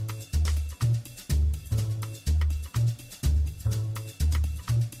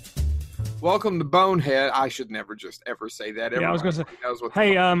Welcome to Bonehead. I should never just ever say that. Yeah, I was going to say, knows what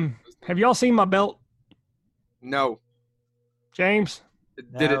hey, have y'all seen my belt, No. James?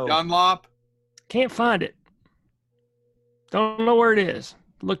 Did it Dunlop? Can't find it. Don't know where it is.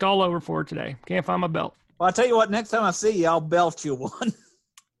 Looked all over for it today. Can't find my belt. Well, I'll tell you what, next time I see you, I'll belt you one.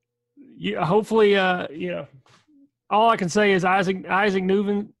 Yeah, hopefully, all I can say is Isaac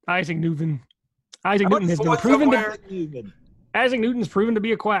Newton has been proven to Isaac Newton's proven to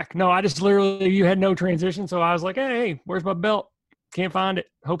be a quack. No, I just literally, you had no transition, so I was like, hey, where's my belt? Can't find it.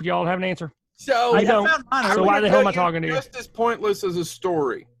 Hope you all have an answer. So I don't. So why the hell am I talking to you? Just as pointless as a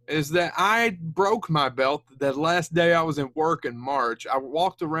story is that I broke my belt the last day I was in work in March. I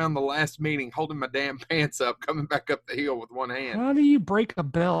walked around the last meeting holding my damn pants up, coming back up the hill with one hand. How do you break a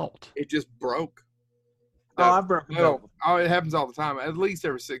belt? It just broke. I've broken a belt. Oh, it happens all the time, at least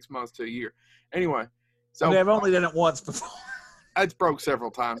every 6 months to a year. Anyway, so I've only done it once before. It's broke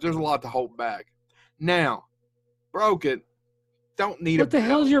several times. There's a lot to hold back. Now, broke it. Don't need what the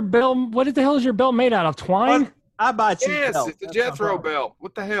hell is your belt? What the hell is your belt made out of? Twine? I buy cheap Yes, belts. it's a Jethro belt.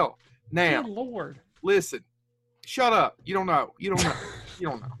 What the hell? Now, Good Lord. Listen. Shut up. You don't know. You don't know. You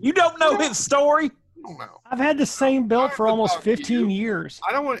don't know. You don't know his story? You don't know. I've had the same belt for almost 15 years.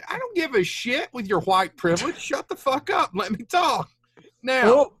 I don't give a shit with your white privilege. Shut the fuck up. Let me talk. Now,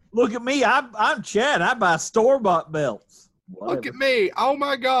 Oh, look at me. I'm Chad. I buy store-bought belts. Whatever. Look at me. Oh,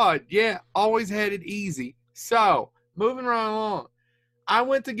 my God. Yeah, always had it easy. So, moving right along. I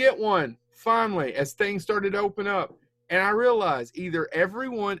went to get one, finally, as things started to open up. And I realized either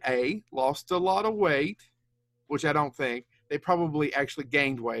everyone, A, lost a lot of weight, which I don't think. They probably actually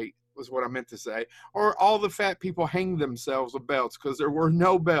gained weight, was what I meant to say. Or all the fat people hanged themselves with belts because there were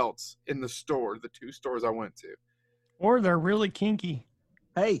no belts in the store, the two stores I went to. Or they're really kinky.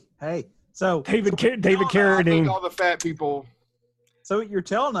 Hey. So David I think Carradine. all the fat people. So what you're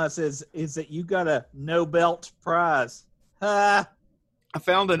telling us is that you got a no belt prize. Ha. I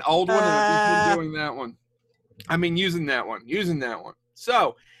found an old one and I've been doing that one. I mean, using that one.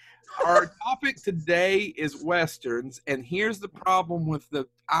 So, our topic today is Westerns, and here's the problem with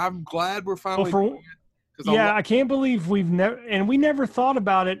I'm glad we're finally doing it. Yeah, I can't believe we never thought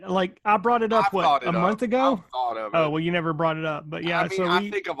about it. Like, I brought it up, a month ago? I thought of it. Oh, well, you never brought it up. But yeah, I mean, I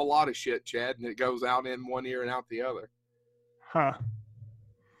think of a lot of shit, Chad, and it goes out in one ear and out the other. Huh.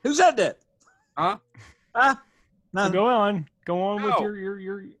 Who said that? Huh? No. Go on with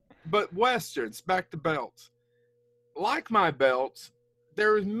your. But Westerns, back to belts. Like my belts,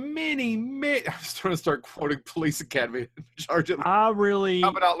 there's many. I was trying to start quoting Police Academy.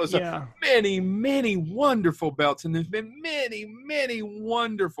 Many wonderful belts, and there's been many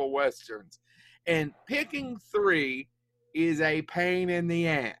wonderful Westerns. And picking three is a pain in the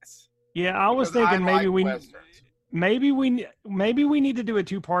ass. Yeah, I was thinking maybe we need to do a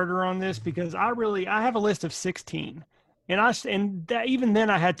two-parter on this because I have a list of 16, even then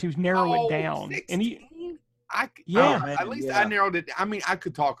I had to narrow it down. 16? I narrowed it. I mean, I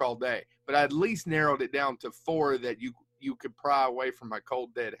could talk all day, but I at least narrowed it down to 4 that you could pry away from my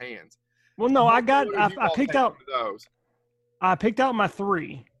cold dead hands. Well, no, I picked out those. I picked out my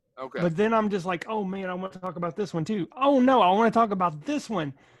 3. Okay. But then I'm just like, oh man, I want to talk about this one too. Oh no, I want to talk about this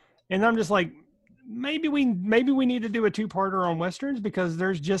one. And I'm just like, maybe we need to do a two-parter on Westerns because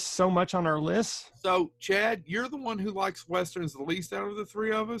there's just so much on our list. So, Chad, you're the one who likes Westerns the least out of the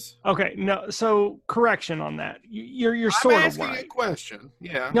 3 of us? Okay, no, so correction on that. You're sort of right. I'm asking a question,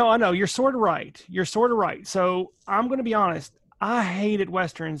 yeah. No, I know, you're sort of right. So I'm going to be honest. I hated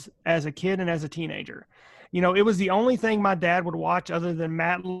Westerns as a kid and as a teenager. You know, it was the only thing my dad would watch other than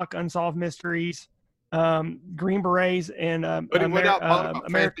Matlock, Unsolved Mysteries, Green Berets, and but he went out bought a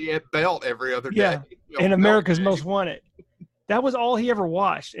fancy belt every other day. Yeah, and America's Most Wanted. That was all he ever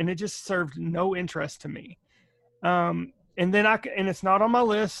watched, and it just served no interest to me. And then and it's not on my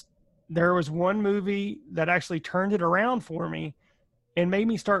list. There was one movie that actually turned it around for me and made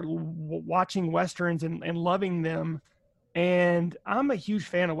me start watching Westerns and loving them. And I'm a huge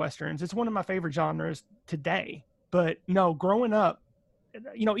fan of Westerns. It's one of my favorite genres today. But no, growing up,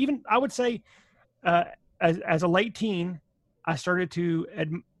 you know, even I would say as a late teen, I started to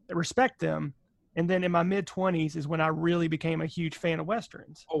respect them. And then in my mid-20s is when I really became a huge fan of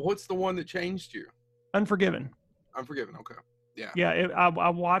Westerns. Oh, what's the one that changed you? Unforgiven. Okay. Yeah. Yeah, I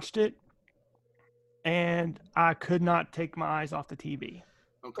watched it, and I could not take my eyes off the TV.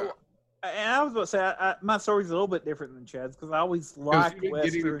 Okay. And I was about to say, my story's a little bit different than Chad's because I always liked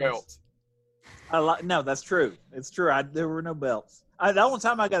Westerns. Belts. No, that's true. It's true. There were no belts. The only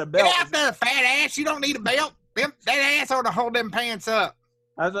time I got a belt. Get out there, fat ass! You don't need a belt. That ass ought to hold them pants up.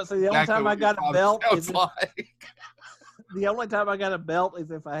 I was about to say the only time I got a belt is the only time I got a belt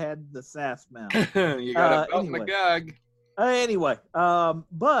is if I had the SAS mount. You got a belt anyway. and a gug. Anyway,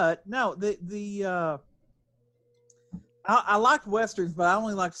 but no, I liked westerns, but I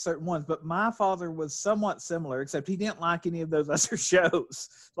only liked certain ones. But my father was somewhat similar, except he didn't like any of those other shows.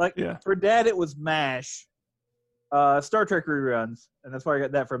 Like for Dad, it was MASH, Star Trek reruns, and that's where I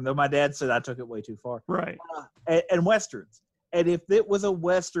got that from. Though my dad said I took it way too far. Right. And westerns, and if it was a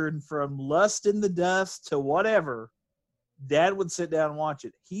western from Lust in the Dust to whatever, Dad would sit down and watch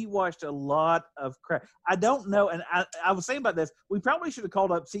it. He watched a lot of crap. I don't know, and I was saying about this. We probably should have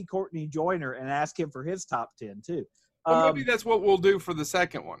called up C. Courtney Joyner and asked him for his top 10 too. Well, maybe that's what we'll do for the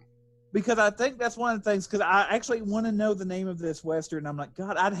second one. Because I think that's one of the things, because I actually want to know the name of this Western. I'm like,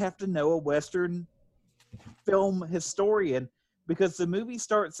 God, I'd have to know a Western film historian, because the movie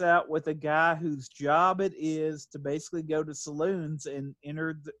starts out with a guy whose job it is to basically go to saloons and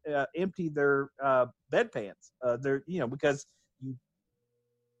empty their bedpans. Because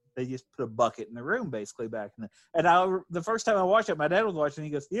they just put a bucket in the room basically back in the first time I watched it, my dad was watching,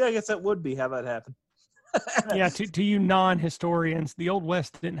 he goes, yeah, I guess that would be how that happened. Yeah, to you non-historians, the Old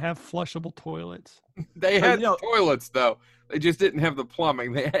West didn't have flushable toilets. They had toilets, though. They just didn't have the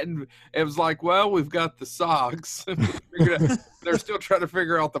plumbing. It was like, well, we've got the socks. They're still trying to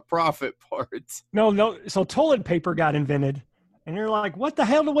figure out the profit parts. No. So toilet paper got invented, and you're like, what the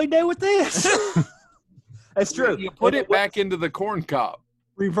hell do we do with this? That's true. You put it back into the corn cob.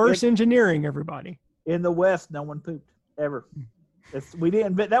 Reverse engineering, everybody. In the West, no one pooped ever. We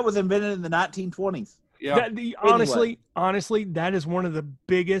didn't. That was invented in the 1920s. Yeah. Honestly, that is one of the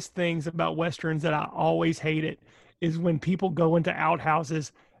biggest things about Westerns that I always hated, is when people go into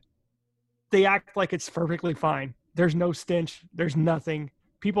outhouses, they act like it's perfectly fine. There's no stench. There's nothing.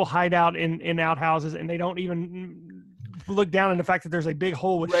 People hide out in outhouses, and they don't even look down on the fact that there's a big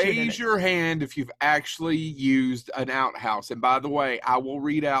hole with shit in it. Raise your hand if you've actually used an outhouse. And by the way, I will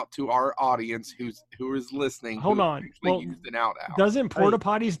read out to our audience who is listening. Hold on. Well, used an outhouse. Doesn't porta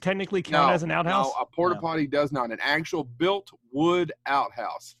potties technically count as an outhouse? No, a porta potty does not. An actual built wood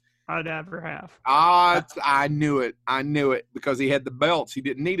outhouse. I'd ever have. I knew it because he had the belts. He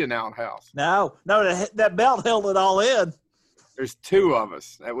didn't need an outhouse. No, that belt held it all in. There's two of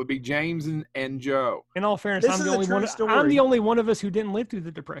us. That would be James and Joe. In all fairness, I'm the only one of us who didn't live through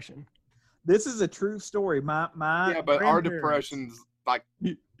the Depression. This is a true story. But our depression's like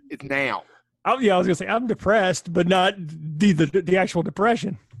it's now. I was gonna say I'm depressed, but not the actual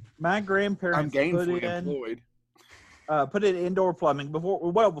depression. My grandparents I'm gainfully employed. Put in indoor plumbing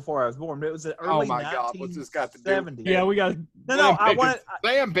before I was born. But it was the early 1970s. Oh my God! What's this got to do? Yeah, we got. No. I want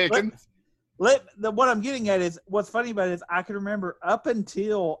Sam Pickens. What I'm getting at is, what's funny about it is I can remember up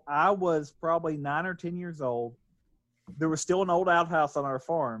until I was probably 9 or 10 years old, there was still an old outhouse on our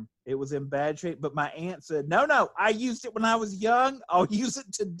farm. It was in bad shape, but my aunt said, no, I used it when I was young. I'll use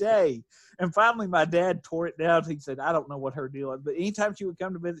it today. And finally, my dad tore it down. He said, I don't know what her deal is, but anytime she would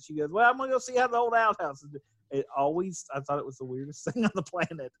come to visit, she goes, well, I'm going to go see how the old outhouse is. I thought it was the weirdest thing on the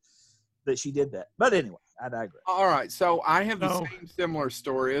planet that she did that. But anyway, I digress. All right, so I have the same similar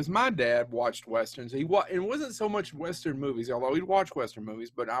story as my dad watched Westerns. It wasn't so much Western movies, although he'd watch Western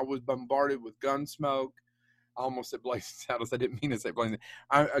movies, but I was bombarded with Gunsmoke. I almost said Blazing Saddles. I didn't mean to say Blazing.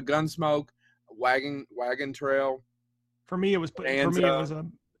 Gunsmoke, Wagon Trail. For me, it was Bonanza.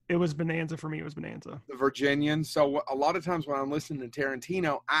 It was Bonanza. For me, it was Bonanza. The Virginian. So a lot of times when I'm listening to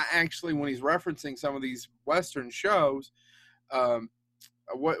Tarantino, I actually, when he's referencing some of these Western shows,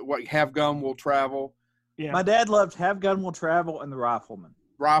 what Have Gun Will Travel. Yeah. My dad loved Have Gun Will Travel and The Rifleman.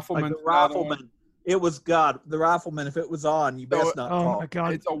 Like the Rifleman. It was God. The Rifleman. If it was on, you best not talk. Oh my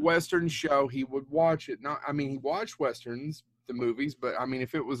God! It's a Western show. He would watch it. He watched Westerns, the movies, but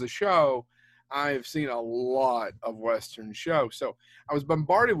if it was a show, I have seen a lot of Western shows. So I was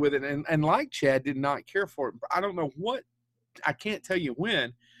bombarded with it, and like Chad, did not care for it. I don't know what. I can't tell you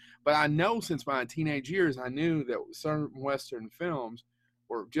when, but I know since my teenage years, I knew that certain Western films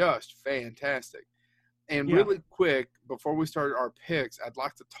were just fantastic. And really quick, before we start our picks, I'd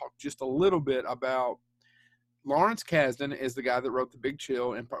like to talk just a little bit about Lawrence Kasdan is the guy that wrote The Big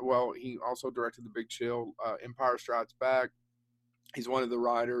Chill. He also directed The Big Chill, Empire Strikes Back. He's one of the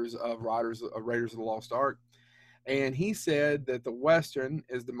writers of Raiders of the Lost Ark. And he said that the Western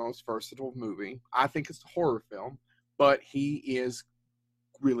is the most versatile movie. I think it's a horror film, but he is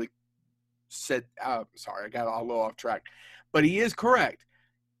really said, sorry, I got a little off track, but he is correct.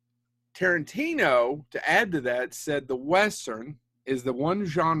 Tarantino, to add to that, said the Western is the one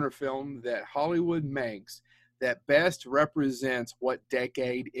genre film that Hollywood makes that best represents what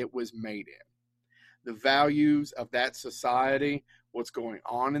decade it was made in. The values of that society, what's going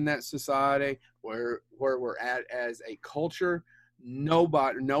on in that society, where we're at as a culture. No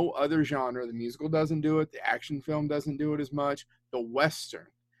other genre. The musical doesn't do it. The action film doesn't do it as much. The Western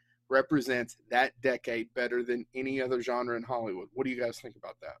represents that decade better than any other genre in Hollywood. What do you guys think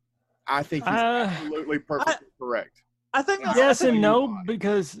about that? I think he's absolutely perfectly correct. I think yes and no,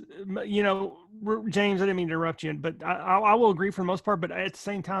 because James, I didn't mean to interrupt you, but I will agree for the most part. But at the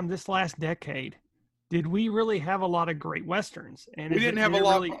same time, this last decade, did we really have a lot of great westerns? And we didn't have a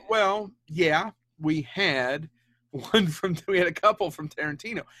lot. Really... Well, yeah, we had we had a couple from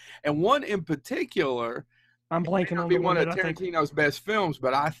Tarantino, and one in particular. I'm blanking on the one of Tarantino's best films,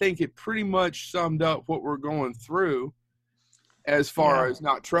 but I think it pretty much summed up what we're going through as far as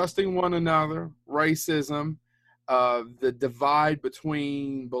not trusting one another, racism, the divide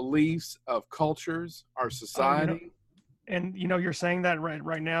between beliefs of cultures, our society. You're saying that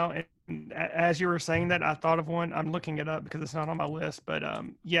right now. And as you were saying that, I thought of one. I'm looking it up because it's not on my list, but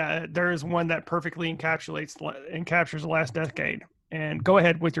there is one that perfectly captures the last decade. And go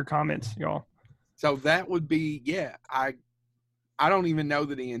ahead with your comments, y'all. So that would be, I don't even know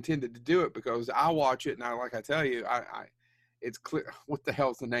that he intended to do it, because I watch it and I tell you, it's clear. What the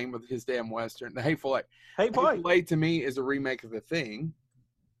hell's the name of his damn Western? The Hateful Eight. Hateful Eight to me is a remake of The Thing,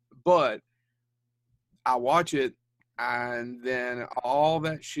 but I watch it and then all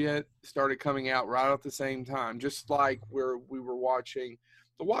that shit started coming out right at the same time, just like we were watching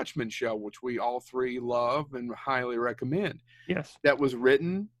The Watchmen show, which we all three love and highly recommend. Yes. That was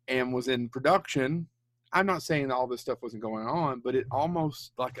written and was in production. I'm not saying all this stuff wasn't going on, but it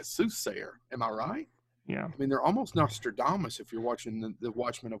almost like a soothsayer. Am I right? Yeah. I mean, they're almost Nostradamus if you're watching the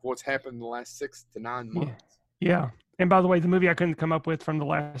Watchmen of what's happened in the last 6 to 9 months. Yeah. And by the way, the movie I couldn't come up with from the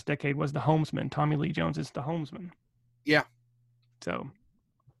last decade was The Homesman. Tommy Lee Jones is The Homesman. Yeah. So.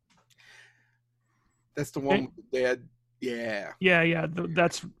 That's the one with the dead. Yeah. Yeah.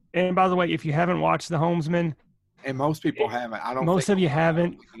 And by the way, if you haven't watched The Homesman. And most people haven't. Most of you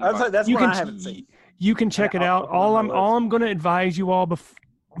haven't. That's what I haven't seen. You can check it out. All I'm going to advise you all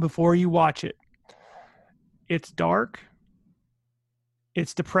before you watch it. It's dark,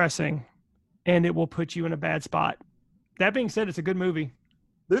 it's depressing, and it will put you in a bad spot. That being said, it's a good movie.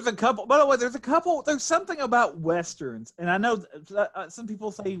 There's a couple, by the way, there's something about Westerns, and I know some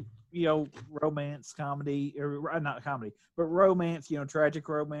people say, romance, comedy, or not comedy, but romance, tragic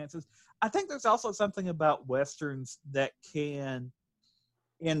romances. I think there's also something about Westerns that can,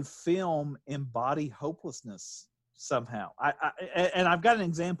 in film, embody hopelessness somehow. And I've got an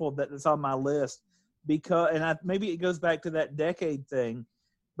example that's on my list. Maybe it goes back to that decade thing,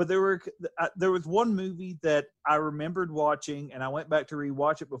 but there was one movie that I remembered watching, and I went back to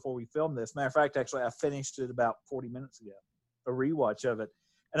rewatch it before we filmed this. Matter of fact, actually, I finished it about 40 minutes ago, a rewatch of it,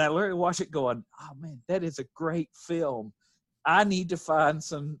 and I literally watched it going, "Oh man, that is a great film. I need to find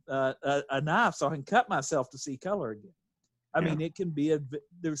some a knife so I can cut myself to see color again." I mean, it can be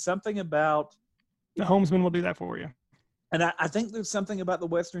there's something about The Homesman will do that for you, and I think there's something about the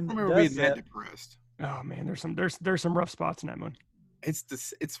Western that does being that depressed. Oh man, there's some rough spots in that one.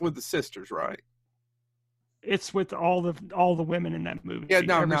 It's with the sisters, right? It's with all the women in that movie. Yeah,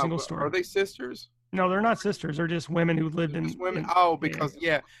 every single story. Are they sisters? No, they're not sisters. They're just women who lived in women. Because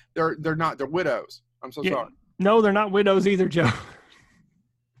they're not. They're widows. I'm so sorry. No, they're not widows either, Joe.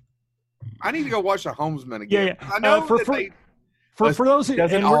 I need to go watch The Homesman again. Yeah. I know for those who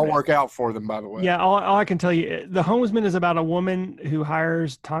doesn't all work out for them, by the way. Yeah, all I can tell you, The Homesman is about a woman who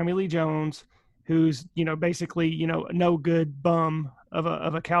hires Tommy Lee Jones, who's basically no good bum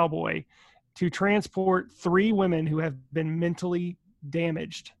of a cowboy, to transport 3 women who have been mentally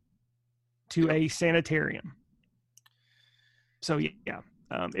damaged to a sanitarium. So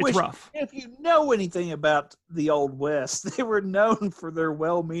it's rough. If you know anything about the Old West, they were known for their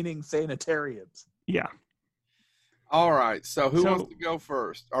well-meaning sanitariums. Yeah. All right. So who wants to go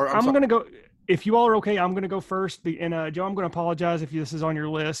first? I'm going to go. If you all are okay, I'm going to go first. And Joe, I'm going to apologize if this is on your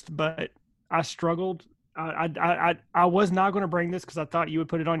list, but I struggled. I was not going to bring this because I thought you would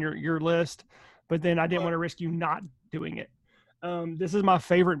put it on your list, but then I didn't want to risk you not doing it. This is my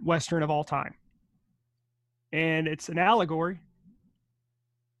favorite Western of all time, and it's an allegory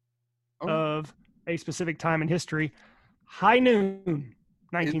of a specific time in history. High Noon,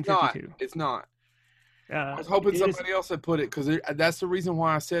 1952. It's not. I was hoping somebody else had put it, because that's the reason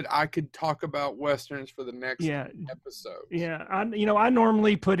why I said I could talk about Westerns for the next episode. Yeah, I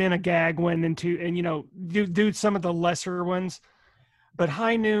normally put in a gag one and do some of the lesser ones, but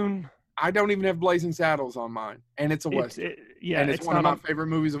High Noon. I don't even have Blazing Saddles on mine, and it's a Western. It's one of my favorite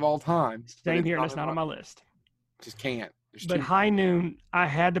movies of all time. Same here, and it's not on my list. Just can't. But High Noon, I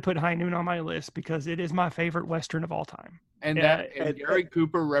had to put High Noon on my list because it is my favorite Western of all time. And Yeah, that and Gary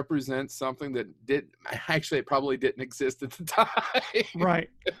Cooper represents something that it probably didn't exist at the time. right.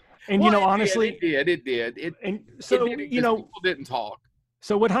 And Well, honestly, it did. And so it did exist. People didn't talk.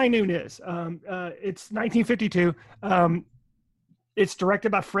 So what High Noon is, it's 1952. It's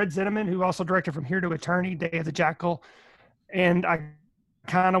directed by Fred Zinnemann, who also directed From Here to Eternity, Day of the Jackal. And I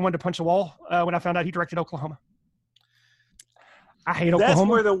kind of wanted to punch a wall when I found out he directed Oklahoma. I hate Oklahoma. That's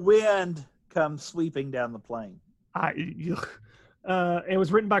where the wind comes sweeping down the plain. It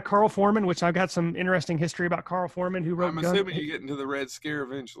was written by Carl Foreman, which I've got some interesting history about Carl Foreman, who wrote. I'm assuming you get into the Red Scare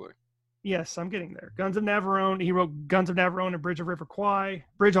eventually. Yes, I'm getting there. Guns of Navarone. He wrote Guns of Navarone and Bridge on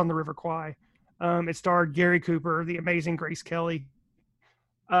the River Kwai. It starred Gary Cooper, the amazing Grace Kelly.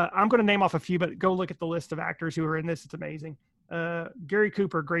 I'm going to name off a few, but go look at the list of actors who are in this. It's amazing. Gary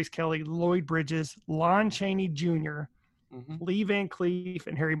Cooper, Grace Kelly, Lloyd Bridges, Lon Chaney Jr., Lee Van Cleef,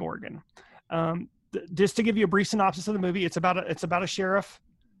 and Harry Morgan. Just to give you a brief synopsis of the movie, it's about a sheriff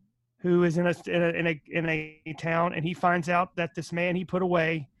who is in a town, and he finds out that this man he put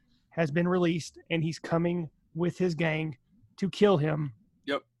away has been released, and he's coming with his gang to kill him.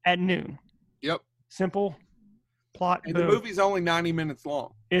 Yep. At noon. Yep. Simple plot. And the movie's only 90 minutes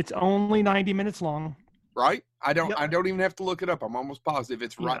long. It's only 90 minutes long. Right? I don't even have to look it up. I'm almost positive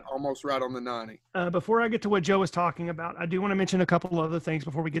it's almost right on the 90. Before I get to what Joe was talking about, I do want to mention a couple other things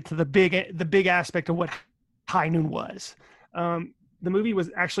before we get to the big aspect of what High Noon was. The movie was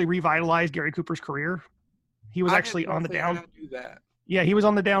actually revitalized Gary Cooper's career. He was actually on the down. Do that. Yeah, he was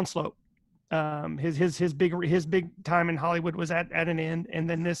on the downslope. His big time in Hollywood was at an end, and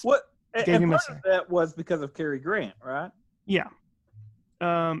then this gave him that was because of Cary Grant, right? Yeah.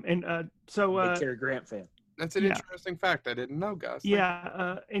 Cary Grant fan. That's an interesting fact. I didn't know, guys.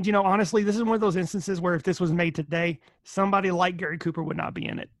 And honestly, this is one of those instances where if this was made today, somebody like Gary Cooper would not be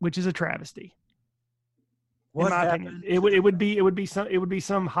in it, which is a travesty. In my opinion, it would be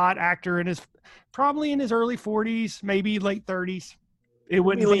some hot actor probably in his early 40s, maybe late 30s. It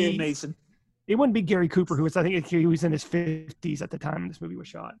wouldn't be Liam Neeson. It wouldn't be Gary Cooper, I think he was in his 50s at the time this movie was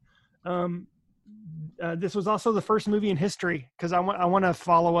shot. This was also the first movie in history, because I want to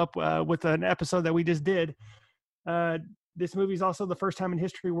follow up with an episode that we just did. This movie is also the first time in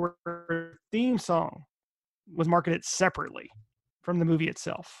history where the theme song was marketed separately from the movie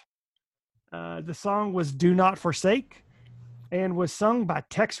itself. The song was "Do Not Forsake" and was sung by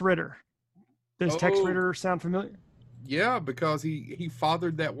Tex Ritter. Does Tex Ritter sound familiar? Yeah, because he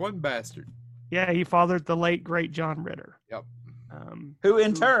fathered that one bastard. Yeah, he fathered the late great John Ritter. Yep. Who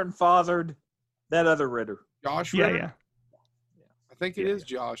in turn fathered that other Ritter. Josh Ritter? Yeah. I think it is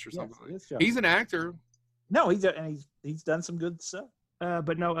Josh or something. Yes, Josh. He's an actor. No, he's done some good stuff.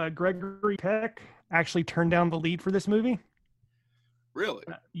 But no, Gregory Peck actually turned down the lead for this movie. Really?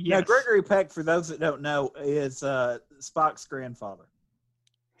 Yes. Now, Gregory Peck, for those that don't know, is Spock's grandfather.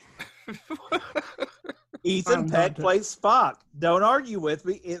 Ethan Peck plays Spock. Don't argue with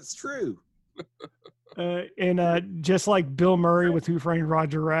me. It's true. Just like Bill Murray with Who Framed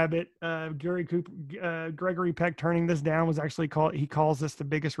Roger Rabbit, Gregory Peck turning this down was actually he calls this the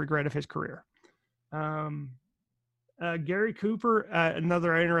biggest regret of his career. Gary Cooper,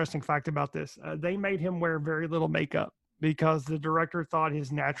 another interesting fact about this, they made him wear very little makeup because the director thought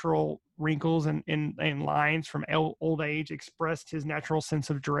his natural wrinkles and lines from old age expressed his natural sense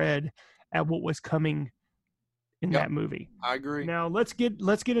of dread at what was coming in that movie. I agree. Now let's get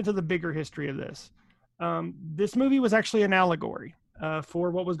into the bigger history of this. This movie was actually an allegory for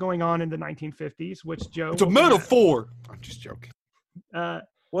what was going on in the 1950s, which Joe. It's a metaphor. I'm just joking.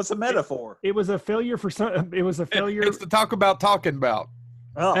 What's a metaphor? It was a failure for some. It was a failure. It's to talk about talking about.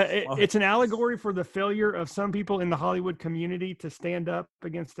 It's an allegory for the failure of some people in the Hollywood community to stand up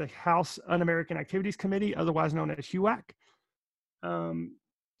against the House Un-American Activities Committee, otherwise known as HUAC.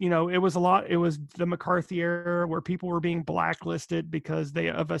 It was the McCarthy era where people were being blacklisted because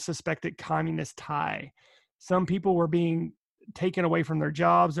of a suspected communist tie. Some people were being taken away from their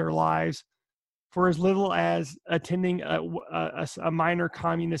jobs, their lives, for as little as attending a minor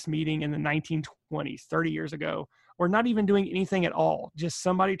communist meeting in the 1920s, 30 years ago, or not even doing anything at all. Just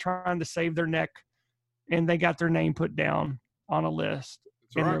somebody trying to save their neck, and they got their name put down on a list,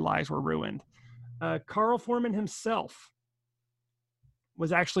 their lives were ruined. Carl Foreman himself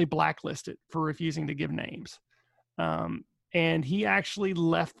was actually blacklisted for refusing to give names. And he actually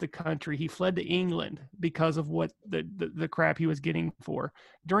left the country. He fled to England because of what the crap he was getting for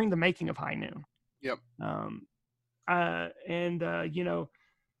during the making of High Noon. Yep.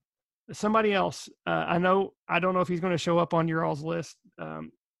 Somebody else, I don't know if he's going to show up on your all's list.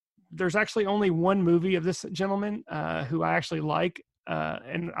 There's actually only one movie of this gentleman who I actually like,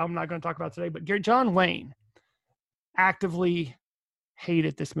 and I'm not going to talk about today, but John Wayne. actively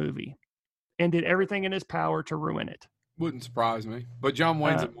hated this movie and did everything in his power to ruin it. Wouldn't surprise me. But John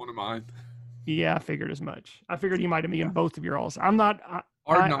Wayne's in one of mine. Yeah, I figured as much. I figured he might have been in both of your alls. I'm not.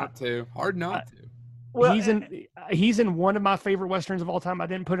 Hard not to. Well, he's in one of my favorite westerns of all time. I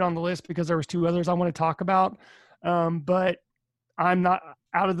didn't put it on the list because there was two others I want to talk about. But I'm not,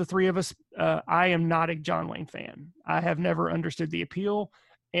 out of the three of us, I am not a John Wayne fan. I have never understood the appeal.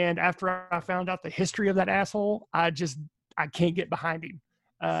 And after I found out the history of that asshole, I can't get behind him.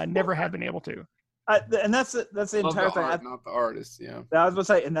 Never have been able to. And that's the entire thing. Art, not the artist. Yeah. I was going to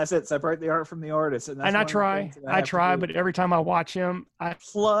say, and that's it. Separate the art from the artist. And I try, but every time I watch him, I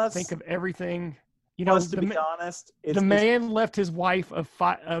think of everything. You know, to be honest, the man left his wife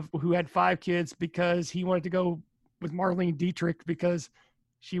who had 5 kids because he wanted to go with Marlene Dietrich because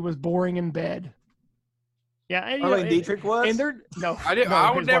she was boring in bed. Yeah, Marlene Dietrich was. And they're no,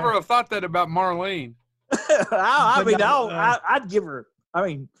 I would never have thought that about Marlene. I'd give her. I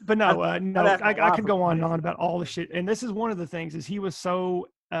mean, but I could go on and on about all the shit. And this is one of the things is he was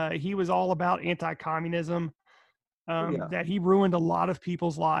all about anti-communism, that he ruined a lot of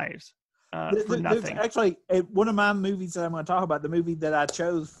people's lives for nothing. Actually, one of my movies that I'm going to talk about, the movie that I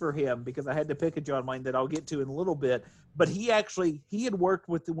chose for him because I had to pick a John Wayne that I'll get to in a little bit. But he had worked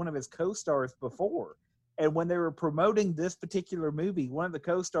with one of his co-stars before. And when they were promoting this particular movie, one of the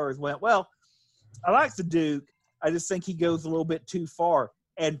co-stars went, "Well, I like the Duke. I just think he goes a little bit too far."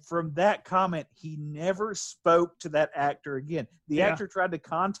 And from that comment, he never spoke to that actor again. The actor tried to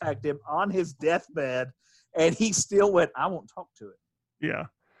contact him on his deathbed, and he still went, "I won't talk to it." Yeah.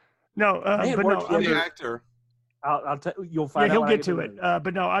 No, but no, the actor. I'll tell you'll find out. He'll get to it.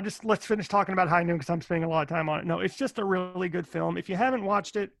 But no, let's finish talking about High Noon because I'm spending a lot of time on it. No, it's just a really good film. If you haven't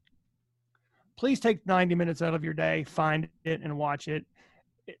watched it, please take 90 minutes out of your day, find it and watch it.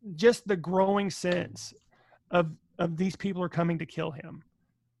 Just the growing sense of these people are coming to kill him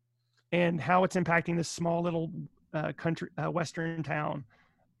and how it's impacting this small little country, Western town.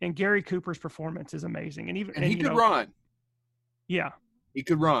 And Gary Cooper's performance is amazing. And he could run. Yeah. He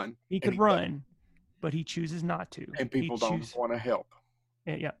could run. He could run, but he chooses not to. And people don't want to help.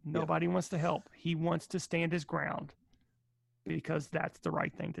 Nobody wants to help. He wants to stand his ground because that's the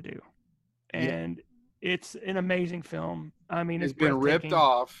right thing to do. And it's an amazing film. I mean, it's been ripped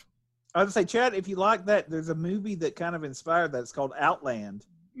off. I was going to say, Chad, if you like that, there's a movie that kind of inspired that. It's called Outland.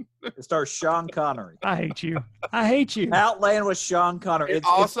 It stars Sean Connery. I hate you. Outland with Sean Connery. It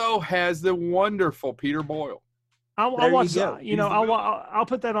also has the wonderful Peter Boyle. I'll watch. I'll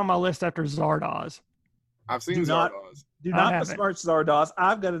put that on my list after Zardoz. I've seen Zardoz. Do not besmirch Zardoz.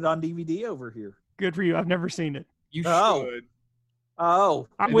 I've got it on DVD over here. Good for you. I've never seen it. You should. Oh,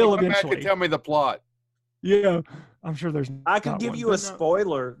 I will eventually. Come back and tell me the plot. Yeah, I'm sure there's. I could give you a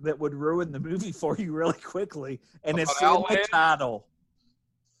spoiler that would ruin the movie for you really quickly, and it's in the title.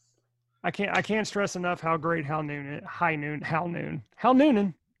 I can't stress enough how great Hal Noonan. Hal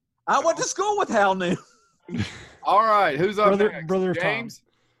Noonan. I went to school with Hal Noonan. All right, who's up next? Brother James? Tom.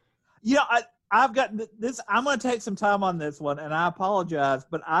 Yeah, I've got this. I'm going to take some time on this one, and I apologize,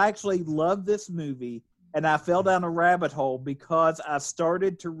 but I actually love this movie, and I fell down a rabbit hole because I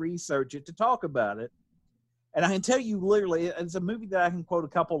started to research it to talk about it. And I can tell you literally, it's a movie that I can quote a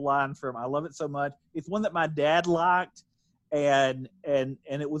couple lines from. I love it so much. It's one that my dad liked, and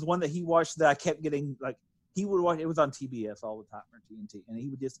it was one that he watched that I kept getting, like, he would watch. It was on TBS all the time, or TNT, and he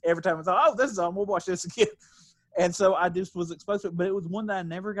would just, every time I thought, "Oh, this is on, we'll watch this again." And so I just was exposed to it, but it was one that I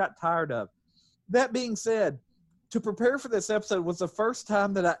never got tired of. That being said, to prepare for this episode was the first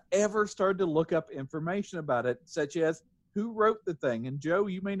time that I ever started to look up information about it, such as who wrote the thing. And Joe,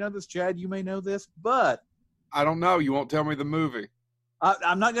 you may know this, Chad, you may know this, but I don't know. You won't tell me the movie.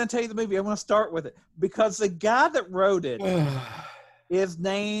 I'm not going to tell you the movie. I'm going to start with it because the guy that wrote it is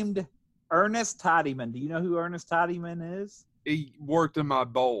named Ernest Tidyman. Do you know who Ernest Tidyman is? He worked in my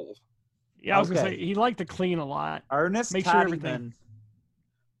bowl. Yeah, I was going to say, he liked to clean a lot. Ernest Tidyman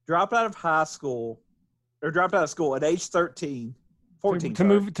dropped out of school at age 13, 14. To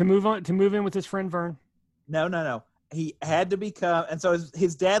move in with his friend Vern. No. He had to become, and so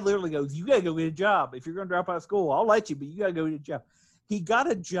his dad literally goes, "You got to go get a job. If you're going to drop out of school, I'll let you, but you got to go get a job." He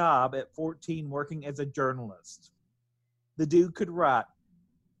got a job at 14 working as a journalist. The dude could write.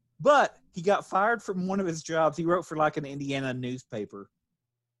 But he got fired from one of his jobs. He wrote for like an Indiana newspaper.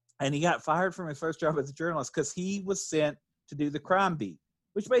 And he got fired from his first job as a journalist because he was sent to do the crime beat,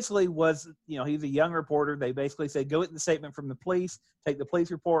 which basically was, he's a young reporter. They basically said, go get the statement from the police, take the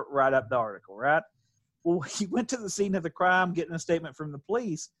police report, write up the article, right? Well, he went to the scene of the crime, getting a statement from the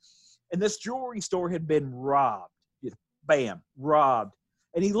police, and this jewelry store had been robbed. Bam, robbed.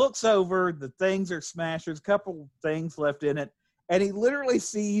 And he looks over, the things are smashed. There's a couple things left in it. And he literally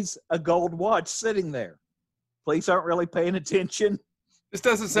sees a gold watch sitting there. Police aren't really paying attention. This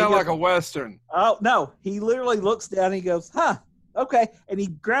doesn't sound like a Western. Oh, no. He literally looks down and he goes, huh, okay. And he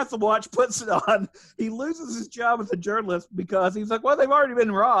grabs the watch, puts it on. He loses his job as a journalist because he's like, well, they've already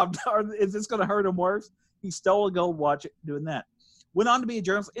been robbed. Or is this going to hurt him worse? He stole a gold watch doing that. Went on to be a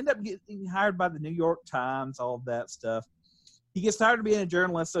journalist, ended up getting hired by the New York Times, all of that stuff. He gets tired of being a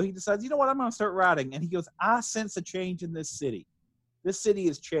journalist, so he decides, you know what, I'm going to start writing. And he goes, I sense a change in this city. This city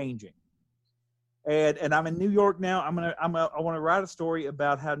is changing. And I'm in New York now. I want to write a story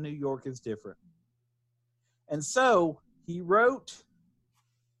about how New York is different. And so he wrote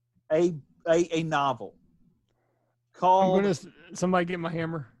a novel called somebody get my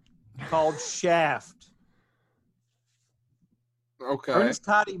hammer. Called Shaft. Okay. Ernest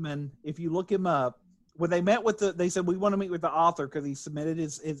Tidyman, if you look him up, when they met with they said, we want to meet with the author because he submitted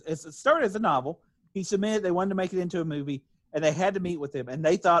it started as a novel. He submitted, they wanted to make it into a movie, and they had to meet with him. And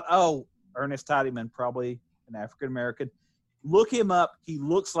they thought, oh, Ernest Tidyman, probably an African-American. Look him up. He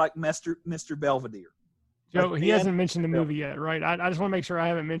looks like Mr. Belvedere. Joe, he hasn't mentioned the movie yet, right? I just want to make sure I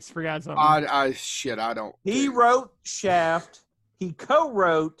haven't forgot something. I don't. He wrote Shaft. He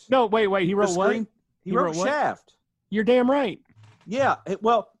co-wrote. No, wait. He wrote what? He wrote Shaft. You're damn right. Yeah.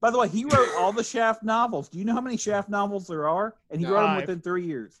 Well, by the way, he wrote all the Shaft novels. Do you know how many Shaft novels there are? And he wrote them within 3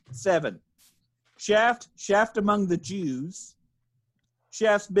 years. 7. Shaft Among the Jews,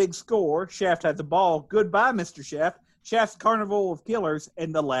 Shaft's Big Score, Shaft Has a Ball, Goodbye, Mr. Shaft, Shaft's Carnival of Killers,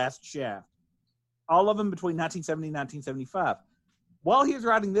 and The Last Shaft. All of them between 1970 and 1975. While he was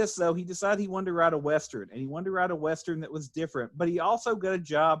writing this, though, he decided he wanted to write a Western, and he wanted to write a Western that was different. But he also got a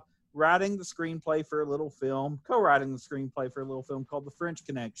job writing the screenplay for a little film, co-writing the screenplay for a little film called The French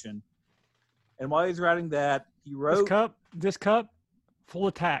Connection. And while he was writing that, he wrote... This cup full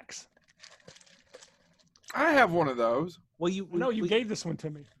of tacks. I have one of those. Well, you gave this one to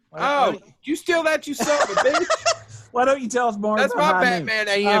me. You steal that, you son of a bitch? Why don't you tell us more? That's my Batman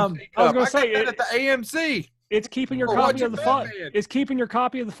AMC cup. I was going to say it at the AMC. It's keeping your copy of the fog. It's keeping your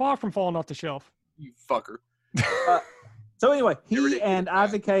copy of the fog from falling off the shelf. You fucker. So anyway, he and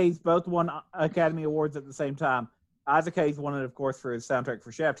Isaac Hayes both won Academy Awards at the same time. Isaac Hayes won it, of course, for his soundtrack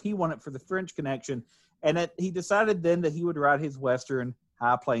for Shaft. He won it for The French Connection, and he decided then that he would write his Western,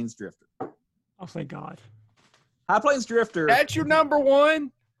 High Plains Drifter. Oh, thank God. High Plains Drifter. That's your number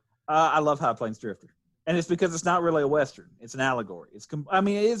one? I love High Plains Drifter. And it's because it's not really a Western. It's an allegory. It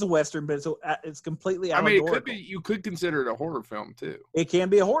is a Western, but it's completely allegorical. It could be. You could consider it a horror film, too. It can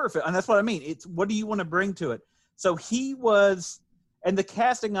be a horror film, and that's what I mean. It's what do you want to bring to it? So he was, and the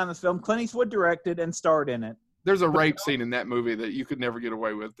casting on this film, Clint Eastwood directed and starred in it. There's a rape scene in that movie that you could never get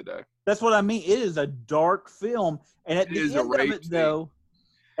away with today. That's what I mean. It is a dark film, and at the end of it, though,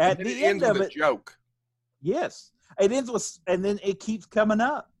 at the end of it, joke. Yes, it ends with, and then it keeps coming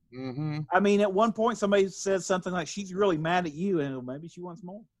up. Mm-hmm. I mean, at one point, somebody says something like, "She's really mad at you," and maybe she wants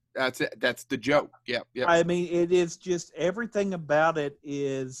more. That's it. That's the joke. Yep. I mean, it is just everything about it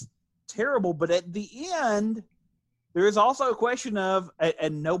is terrible. But at the end, there is also a question of,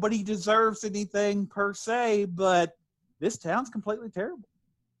 and nobody deserves anything per se, but this town's completely terrible,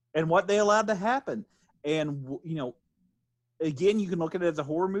 and what they allowed to happen. And again, you can look at it as a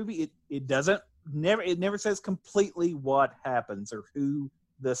horror movie. It never says completely what happens or who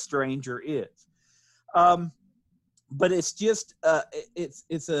the stranger is. But it's just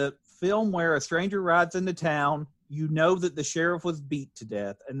it's a film where a stranger rides into town. You know that the sheriff was beat to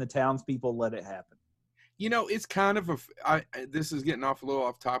death, and the townspeople let it happen. It's kind of this is getting a little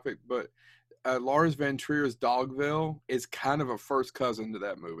off topic, but Lars von Trier's Dogville is kind of a first cousin to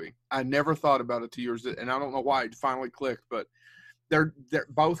that movie. I never thought about it 2 years, and I don't know why it finally clicked, but they're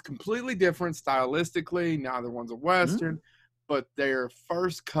both completely different stylistically. Neither one's a Western, but they're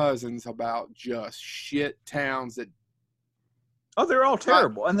first cousins about just shit towns that. Oh, they're all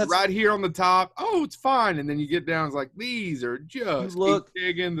terrible, and that's right here on the top. Oh, it's fine, and then you get down. It's like these are just keep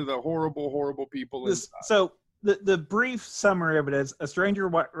digging to the horrible, horrible people inside. So the brief summary of it is: a stranger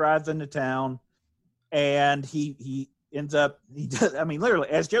rides into town, and he ends up literally,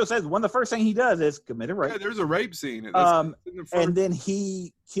 as Joe says, one of the first things he does is commit a rape. Yeah, there's a rape scene. And then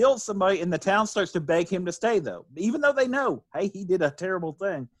he kills somebody, and the town starts to beg him to stay, though, even though they know, hey, he did a terrible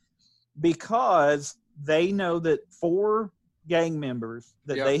thing, because they know that 4 gang members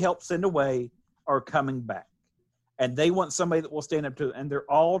that they helped send away are coming back, and they want somebody that will stand up to it, and they're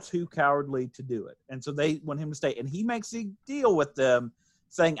all too cowardly to do it, and so they want him to stay, and he makes a deal with them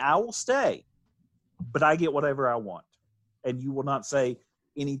saying, I will stay, but I get whatever I want, and you will not say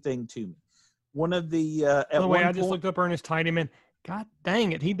anything to me. One of the by the way, I just looked up Ernest Tidyman. God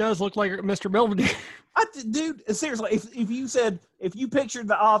dang it, he does look like Mr. Belvedere. Dude, seriously, if you pictured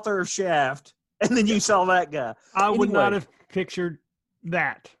the author of Shaft and then you saw that guy, I would Anyway. not have pictured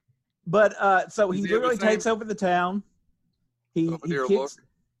that. But so he Does he have the literally same takes over the town. Belvedere look?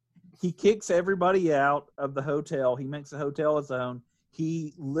 He kicks everybody out of the hotel. He makes the hotel his own.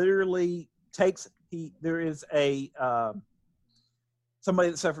 He literally there is a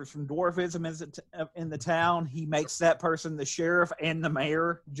somebody that suffers from dwarfism in the town. He makes that person the sheriff and the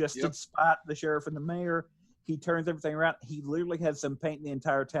mayor just to spite the sheriff and the mayor. He turns everything around. He literally has them paint the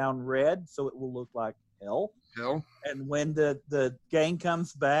entire town red so it will look like hell. And when the gang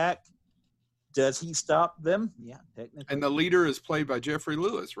comes back, does he stop them? Yeah, technically. And the leader is played by Jeffrey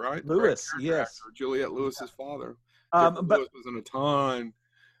Lewis, right? Lewis, yes. Actor, Juliette Lewis's father. But Lewis was in a ton.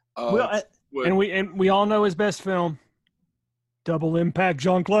 And we all know his best film, Double Impact,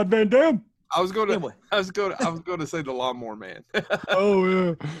 Jean-Claude Van Damme. I was going to say The Lawnmower Man. Oh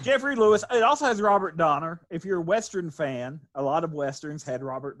yeah, Jeffrey Lewis. It also has Robert Donner. If you're a Western fan, a lot of Westerns had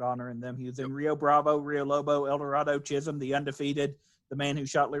Robert Donner in them. He was in Rio Bravo, Rio Lobo, El Dorado, Chisholm, The Undefeated, The Man Who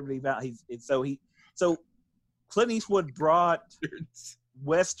Shot Liberty Valance. So Clint Eastwood brought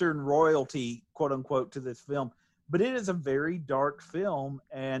Western royalty, quote unquote, to this film. But it is a very dark film,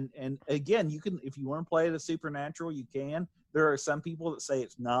 and again, you can, if you want to play it as supernatural, you can. There are some people that say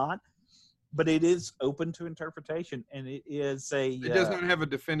it's not, but it is open to interpretation, and it is a. It does not have a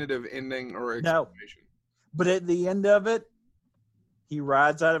definitive ending or explanation. No, but at the end of it, he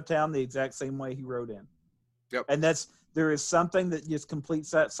rides out of town the exact same way he rode in. Yep. And there is something that just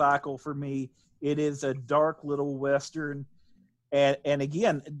completes that cycle for me. It is a dark little Western. And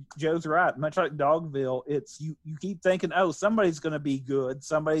again, Joe's right. Much like Dogville, it's you keep thinking, oh, somebody's going to be good.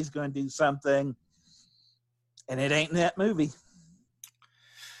 Somebody's going to do something. And it ain't in that movie.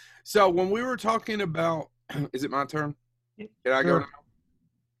 So when we were talking about, is it my turn? Can I go now?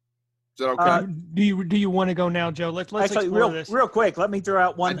 Is that okay? Do you want to go now, Joe? Let's actually explore this. Real quick. Let me throw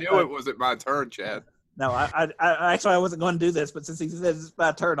out one. I knew it wasn't my turn, Chad. No, I wasn't going to do this, but since he says it's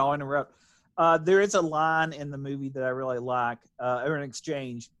my turn, I'll interrupt. There is a line in the movie that I really like, or an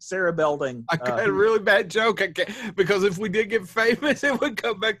exchange. Sarah Belding. I got a really bad joke because if we did get famous, it would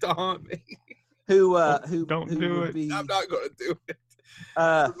come back to haunt me. Who don't do it. I'm not going to do it.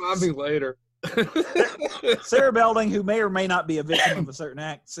 Remind me later. Sarah Belding, who may or may not be a victim of a certain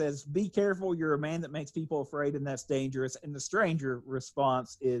act, says, "Be careful. You're a man that makes people afraid, and that's dangerous." And the stranger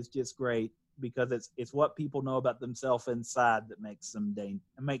response is just great because it's what people know about themselves inside that makes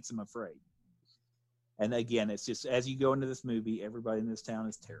them afraid. And again, it's just as you go into this movie, everybody in this town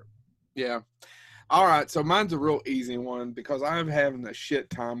is terrible. Yeah. All right. So mine's a real easy one because I'm having a shit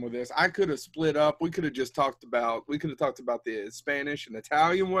time with this. I could have split up. We could have talked about the Spanish and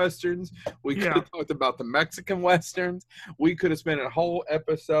Italian Westerns. We could have talked about the Mexican Westerns. We could have spent a whole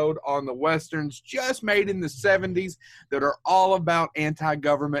episode on the Westerns just made in the 70s that are all about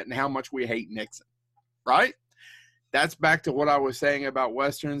anti-government and how much we hate Nixon. Right? That's back to what I was saying about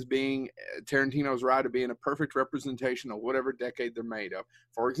Westerns being Tarantino's right of being a perfect representation of whatever decade they're made of.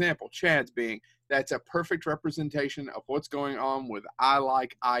 For example, Chad's being, that's a perfect representation of what's going on with I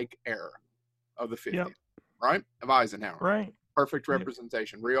Like Ike era of the 50s, right? Of Eisenhower. Right. Perfect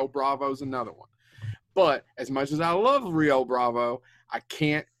representation. Rio Bravo's another one. But as much as I love Rio Bravo, I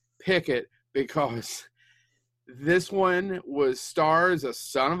can't pick it because this one stars a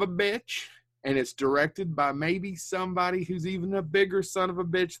son of a bitch. And it's directed by maybe somebody who's even a bigger son of a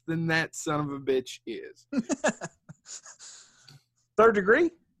bitch than that son of a bitch is. Third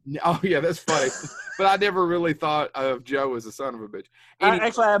Degree? Oh, yeah, that's funny. But I never really thought of Joe as a son of a bitch. Anyway,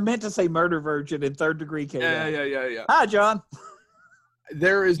 actually, I meant to say Murder Virgin and Third Degree came out. Yeah. Hi, John.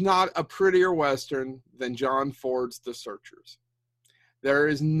 There is not a prettier Western than John Ford's The Searchers. There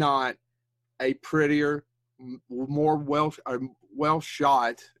is not a prettier, more well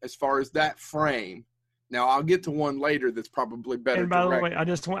shot as far as that frame. Now I'll get to one later that's probably better. And by the way,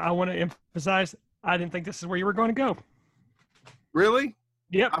 I want to emphasize, I didn't think this is where you were going to go. Really?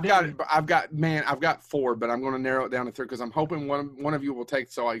 Yep. I've got 4, but I'm going to narrow it down to 3 because I'm hoping one of you will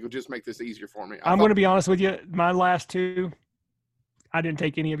take, so I will just make this easier for me. I'm going to be honest with you. My last 2, I didn't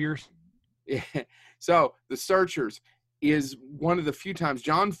take any of yours. Yeah. So The Searchers is one of the few times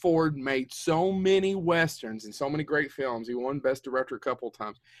John Ford made so many Westerns and so many great films. He won Best Director a couple of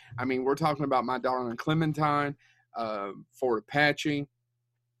times. I mean, we're talking about My Darling Clementine, Fort Apache,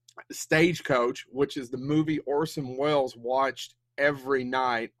 Stagecoach, which is the movie Orson Welles watched every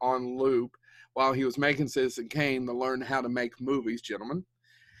night on loop while he was making Citizen Kane to learn how to make movies, gentlemen.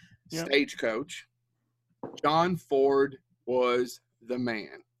 Yep. Stagecoach. John Ford was the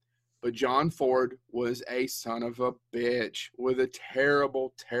man. But John Ford was a son of a bitch with a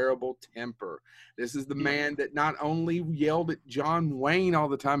terrible, terrible temper. This is the man that not only yelled at John Wayne all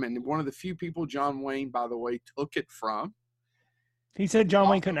the time, and one of the few people John Wayne, by the way, took it from. He said John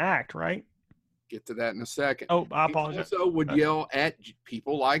Wayne couldn't act, right? Get to that in a second. Oh, I He apologize. also would yell at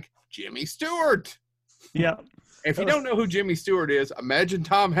people like Jimmy Stewart. Yeah. If you don't know who Jimmy Stewart is, imagine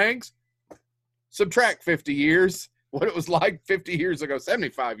Tom Hanks. Subtract 50 years. What it was like 50 years ago,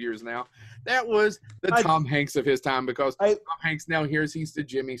 75 years now. That was the Tom Hanks of his time, because Tom Hanks now hears he's the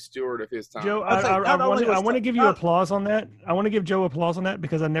Jimmy Stewart of his time. Joe, I want to give you applause on that. I want to give Joe applause on that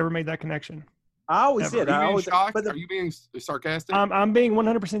because I never made that connection. I always did. Are you being sarcastic? I'm being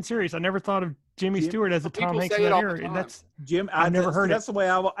 100% serious. I never thought of Jimmy Stewart as a Tom Hanks in that era. That's Jim. I've never heard that's the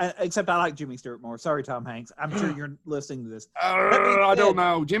way except I like Jimmy Stewart more. Sorry, Tom Hanks. I'm sure you're listening to this. I don't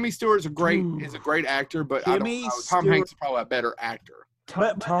know. Jimmy Stewart is a great actor, but I don't know. Tom Hanks is probably a better actor.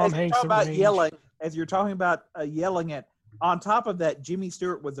 Tom Hanks. About yelling, as you're talking about yelling at. On top of that, Jimmy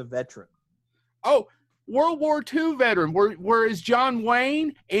Stewart was a veteran. Oh, World War II veteran. Whereas John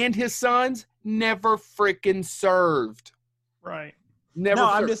Wayne and his sons never freaking served. Right. Never.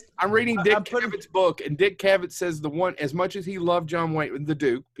 No, I'm reading Dick Cavett's book, and Dick Cavett says as much as he loved John Wayne, the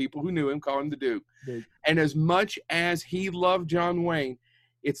Duke, people who knew him call him the Duke, and as much as he loved John Wayne,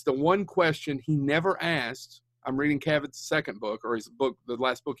 it's the one question he never asked. I'm reading Cavett's second book, or his book, the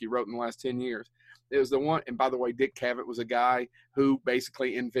last book he wrote in the last 10 years. It was the one, and by the way, Dick Cavett was a guy who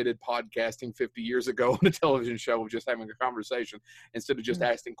basically invented podcasting 50 years ago on a television show of just having a conversation. Instead of just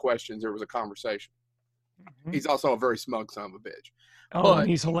asking questions, there was a conversation. Mm-hmm. He's also a very smug son of a bitch. Oh, but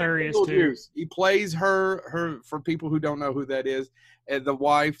he's hilarious too. He plays her, for people who don't know who that is, the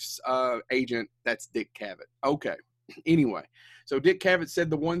wife's agent. That's Dick Cavett. Okay. Anyway, so Dick Cavett said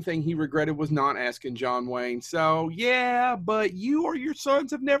the one thing he regretted was not asking John Wayne. So, yeah, but you or your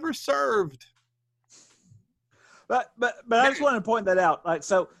sons have never served. But I just want to point that out. Like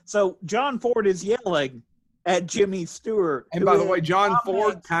so John Ford is yelling at Jimmy Stewart. And by the way, John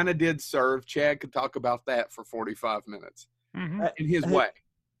Ford kind of did serve. Chad could talk about that for 45 minutes in his way.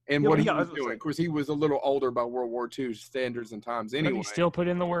 And what he was doing. Of course, he was a little older by World War II standards and times anyway. But he still put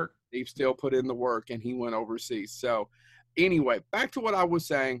in the work. He still put in the work, and he went overseas. So anyway, back to what I was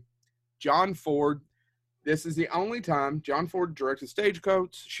saying. John Ford, this is the only time John Ford directed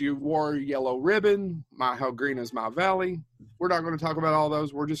Stagecoach. She wore yellow ribbon. How Green Is My Valley. We're not going to talk about all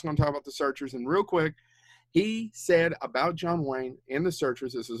those. We're just going to talk about The Searchers. And real quick, he said about John Wayne in The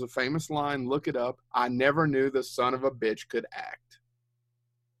Searchers, this is a famous line, look it up, I never knew the son of a bitch could act.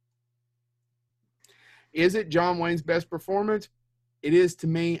 Is it John Wayne's best performance? It is to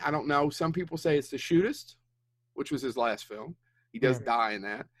me. I don't know. Some people say it's The Shootist, which was his last film. He does die in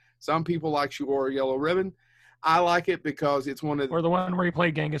that. Some people like She Wore a Yellow Ribbon. I like it because it's one of or the one where he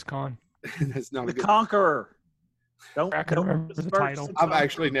played Genghis Khan. That's not the Conqueror. I couldn't remember the title. I've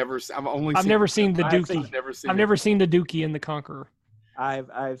actually never. I've never seen the Dookie. I've never seen the Dookie in the Conqueror.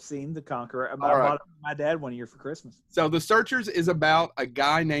 I've seen the Conqueror. I bought it for my dad one year for Christmas. So The Searchers is about a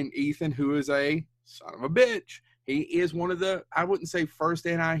guy named Ethan who is a son of a bitch. He is one of the, I wouldn't say first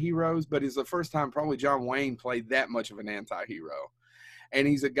anti-heroes, but it's the first time probably John Wayne played that much of an anti-hero. And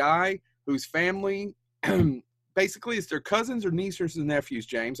he's a guy whose family, basically it's their cousins or nieces and nephews,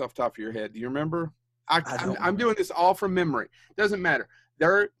 James, off the top of your head. Do you remember? I'm doing this all from memory. Doesn't matter.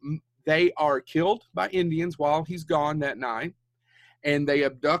 They are killed by Indians while he's gone that night, and they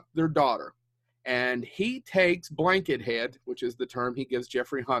abduct their daughter. And he takes Blanket Head, which is the term he gives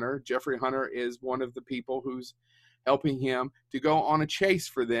Jeffrey Hunter. Jeffrey Hunter is one of the people who's helping him to go on a chase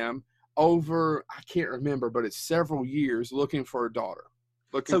for them over, I can't remember, but it's several years looking for a daughter.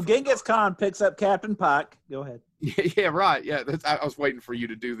 So Genghis Khan picks up Captain Pike. Go ahead. Yeah, right. Yeah, I was waiting for you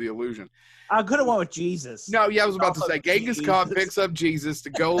to do the illusion. I could have went with Jesus. No, yeah, I was about to say Genghis Khan picks up Jesus to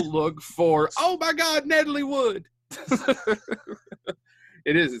go look for, oh my God, Natalie Wood.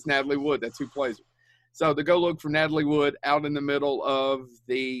 It is. It's Natalie Wood. That's who plays her. So to go look for Natalie Wood out in the middle of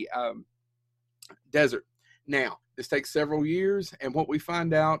the desert. Now, this takes several years, and what we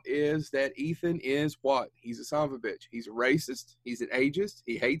find out is that Ethan is what? He's a son of a bitch. He's a racist. He's an ageist.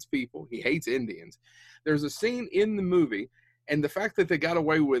 He hates people. He hates Indians. There's a scene in the movie, and the fact that they got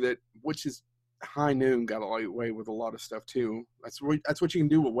away with it, which is High Noon got away with a lot of stuff too. That's what you can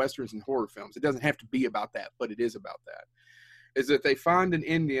do with Westerns and horror films. It doesn't have to be about that, but it is about that. Is that they find an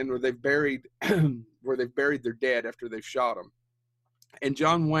Indian where they've buried their dead after they've shot them. And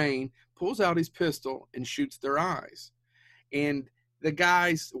John Wayne pulls out his pistol and shoots their eyes. And the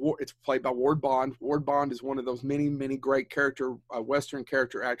guys, it's played by Ward Bond. Ward Bond is one of those many, many great Western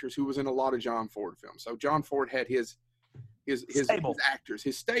character actors who was in a lot of John Ford films. So John Ford had his his Stable. actors,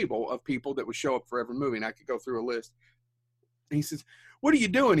 his stable of people that would show up for every movie. And I could go through a list. And he says, "What are you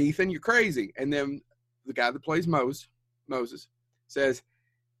doing, Ethan? You're crazy." And then the guy that plays Moses says,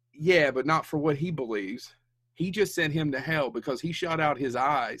 "Yeah, but not for what he believes. He just sent him to hell because he shot out his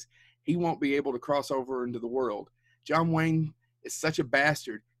eyes. He won't be able to cross over into the world. John Wayne is such a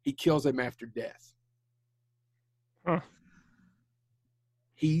bastard. He kills him after death." Huh.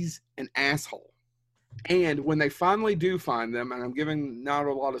 He's an asshole. And when they finally do find them, and I'm giving not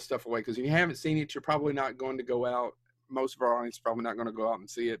a lot of stuff away because if you haven't seen it, you're probably not going to go out. Most of our audience is probably not going to go out and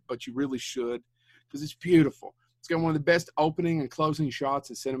see it, but you really should because it's beautiful. It's got one of the best opening and closing shots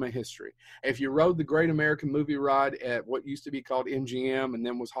in cinema history. If you rode the Great American Movie Ride at what used to be called MGM and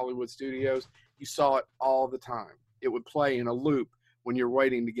then was Hollywood Studios, you saw it all the time. It would play in a loop when you're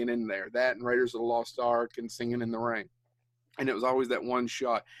waiting to get in there. That and Raiders of the Lost Ark and Singing in the Rain. And it was always that one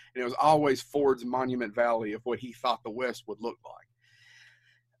shot. And it was always Ford's Monument Valley of what he thought the West would look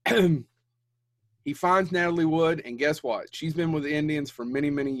like. He finds Natalie Wood, and guess what? She's been with the Indians for many,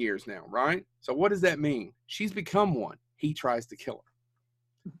 many years now, right? So what does that mean? She's become one. He tries to kill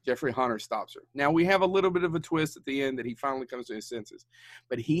her. Jeffrey Hunter stops her. Now, we have a little bit of a twist at the end that he finally comes to his senses.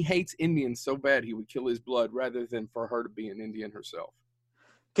 But he hates Indians so bad he would kill his blood rather than for her to be an Indian herself.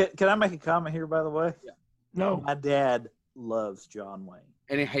 Can I make a comment here, by the way? Yeah. No. My dad loves John Wayne.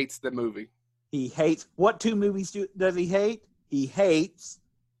 And he hates the movie. He hates – what two movies does he hate? He hates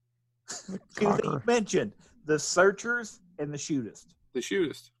two that you mentioned, The Searchers and The Shootist. The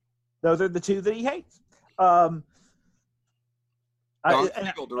Shootist. Those are the two that he hates. Don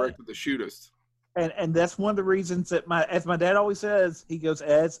Siegel directed The Shootist. And that's one of the reasons that as my dad always says, he goes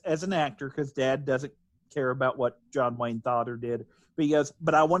as an actor, because Dad doesn't care about what John Wayne thought or did. But he goes,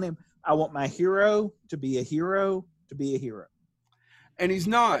 but I want my hero to be a hero to be a hero. And he's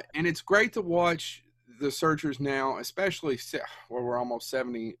not. And it's great to watch The Searchers now, especially where we're almost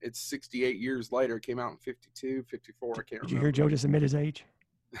 70. It's 68 years later. It came out in 52, 54. I can't remember. Did you hear Joe just admit his age?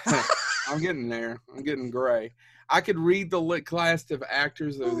 I'm getting there. I'm getting gray. I could read the cast of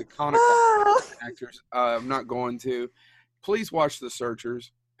actors, the iconic actors. I'm not going to. Please watch The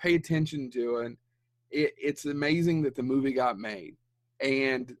Searchers. Pay attention to it. It's amazing that the movie got made.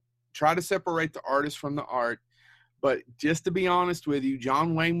 And try to separate the artist from the art. But just to be honest with you,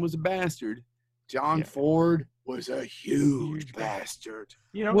 John Wayne was a bastard. John Ford was a huge bastard.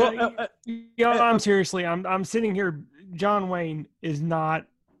 You know, I'm seriously, I'm sitting here. John Wayne is not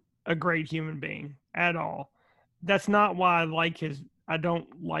a great human being at all. That's not why I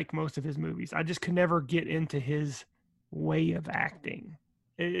don't like most of his movies. I just could never get into his way of acting.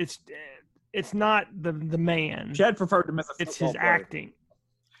 It's not the man. Chad preferred him as a It's his acting.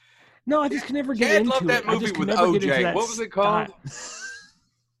 No, I just can never get Chad into loved that movie with OJ. What was it called?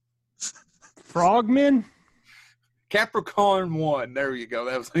 Frogman? Capricorn 1. There you go.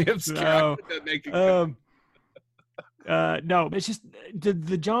 That was him. No, it's just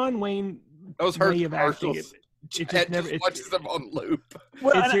the John Wayne way of acting. It just never watches them on loop.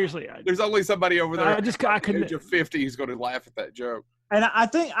 Well, seriously, there's only somebody over there. I couldn't. Age of 50, he's going to laugh at that joke. And I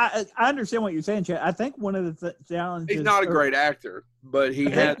think I understand what you're saying, Chad. I think one of the challenges. He's not a great actor, but he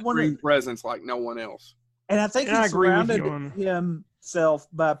had screen presence like no one else. And I think he surrounded himself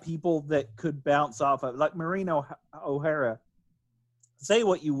by people that could bounce off of, like Maureen O'Hara. Say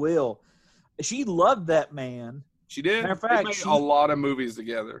what you will, she loved that man. She did. Matter of fact, they made a lot of movies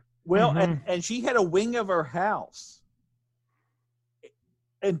together. Well, and she had a wing of her house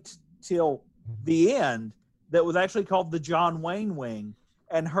until the end that was actually called the John Wayne Wing.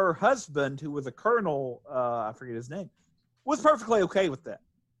 And her husband, who was a colonel, I forget his name, was perfectly okay with that.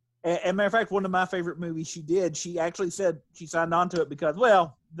 And matter of fact, one of my favorite movies she did, she actually said she signed on to it because,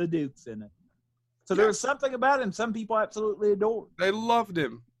 well, the Duke's in it. So there was something about him some people absolutely adored. They loved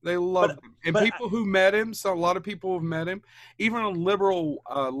him. They loved him. And people who met him, so a lot of people have met him, even a liberal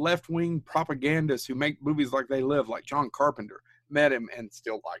left-wing propagandists who make movies like They Live, like John Carpenter, met him and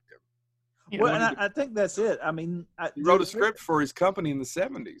still liked him. Well, and I think that's it. I mean, he wrote a script for his company in the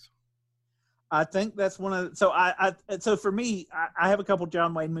 70s. I think that's one of so for me, I have a couple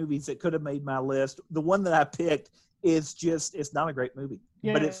John Wayne movies that could have made my list. The one that I picked is just, it's not a great movie,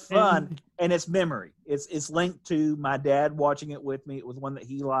 but it's fun and it's memory. It's linked to my dad watching it with me. It was one that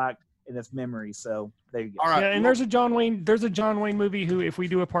he liked, and it's memory. So there you go. All right. Yeah, and there's a John Wayne movie who, if we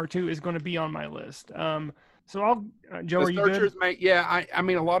do a part 2, is going to be on my list. So I'll, Joe, are you good? I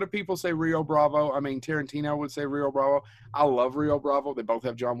mean, a lot of people say Rio Bravo. I mean, Tarantino would say Rio Bravo. I love Rio Bravo. They both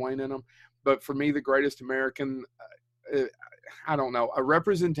have John Wayne in them. But for me, The Greatest American, I don't know, a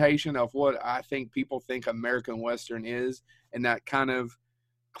representation of what I think people think American Western is in that kind of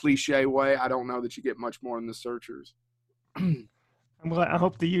cliche way. I don't know that you get much more in The Searchers. I'm glad. I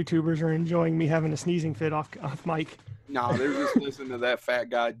hope the YouTubers are enjoying me having a sneezing fit off mic. No, they're just listening to that fat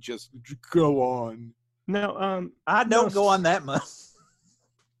guy just go on. No, I don't go on that much.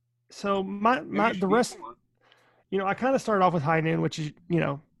 So the rest, I kind of started off with High Noon, which is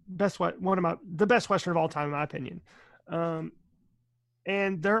the best Western of all time in my opinion.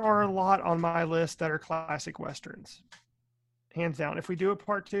 And there are a lot on my list that are classic Westerns, hands down. If we do a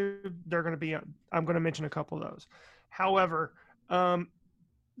part 2, they're going to be. I'm going to mention a couple of those. However,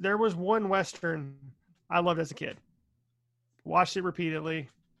 there was one Western I loved as a kid. Watched it repeatedly.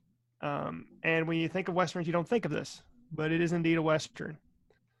 And when you think of Westerns, you don't think of this, but it is indeed a Western.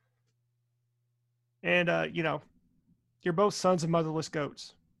 And, you're both sons of motherless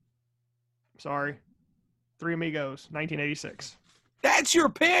goats. Sorry. Three Amigos, 1986. That's your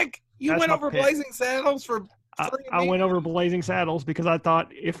pick? You went over pick. Blazing Saddles for I went over Blazing Saddles because I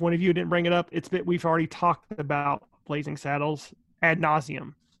thought if one of you didn't bring it up, we've already talked about Blazing Saddles ad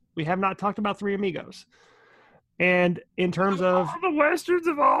nauseum. We have not talked about Three Amigos. And in terms of all the Westerns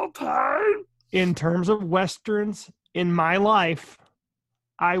of all time, in terms of Westerns in my life,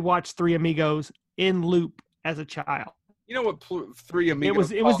 I watched Three Amigos in loop as a child. You know what Three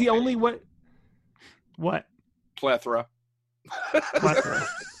Amigos it was the only what plethora. Plethora.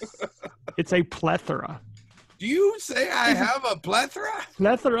 It's a plethora. Do you say I have a plethora?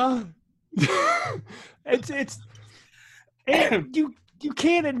 Plethora. it's and you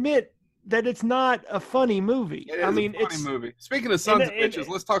can't admit that it's not a funny movie. It is a funny movie. Speaking of sons of bitches,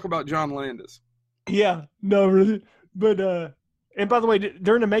 let's talk about John Landis. Yeah, no, really. But and by the way,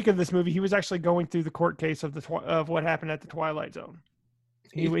 during the making of this movie, he was actually going through the court case of what happened at the Twilight Zone.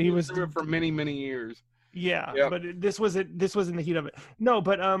 He was through it for many years. Yeah, yep. But this was in the heat of it. No,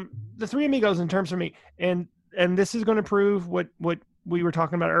 but the Three Amigos in terms of me, and this is going to prove what we were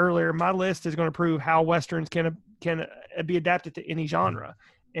talking about earlier. My list is going to prove how Westerns can be adapted to any genre,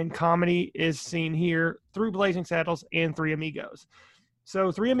 and comedy is seen here through Blazing Saddles and Three Amigos. So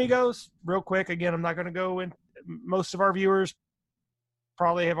Three Amigos, real quick. Again, I'm not going to go in. Most of our viewers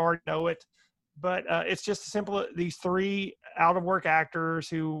probably have already know it, but it's just simple. These three out-of-work actors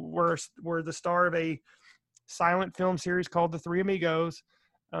who were the star of a silent film series called The Three Amigos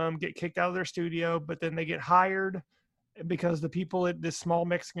get kicked out of their studio, but then they get hired because the people at this small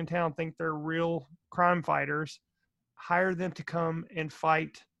Mexican town think they're real crime fighters, hire them to come and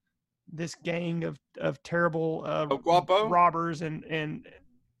fight this gang of terrible robbers and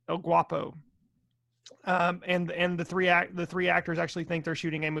El Guapo. And the three actors actually think they're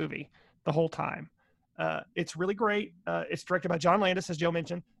shooting a movie the whole time. It's really great. It's directed by John Landis, as Joe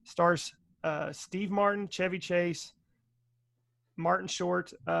mentioned. Stars Steve Martin, Chevy Chase, Martin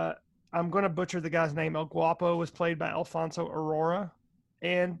Short. I'm going to butcher the guy's name. El Guapo was played by Alfonso Aurora,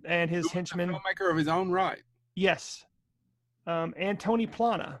 and his henchman, a filmmaker of his own right. Yes, and Tony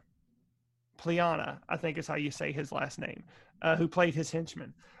Plana, I think is how you say his last name, who played his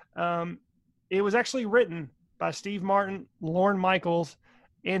henchman. It was actually written by Steve Martin, Lorne Michaels,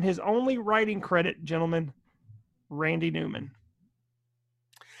 and his only writing credit, gentlemen, Randy Newman.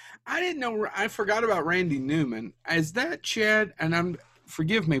 I didn't know. I forgot about Randy Newman. Is that Chad? And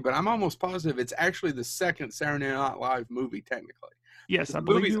forgive me, but I'm almost positive it's actually the second Saturday Night Live movie, technically. Yes, I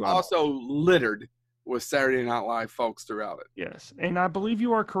believe the movie's also littered with Saturday Night Live folks throughout it. Yes, and I believe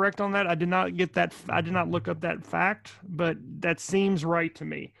you are correct on that. I did not get that. I did not look up that fact, but that seems right to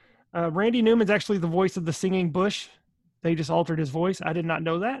me. Randy Newman's actually the voice of the Singing Bush. They just altered his voice. I did not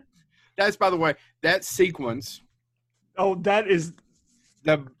know that. That's, by the way, that sequence. Oh, that is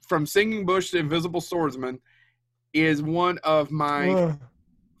from Singing Bush to Invisible Swordsman is one of my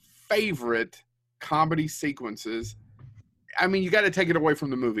favorite comedy sequences. I mean, you got to take it away from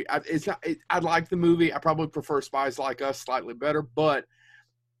the movie. I like the movie. I probably prefer Spies Like Us slightly better, but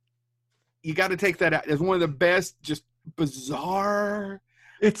you got to take that out. It's one of the best, just bizarre,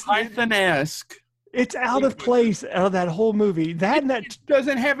 Python-esque. It's out of place out of that whole movie. That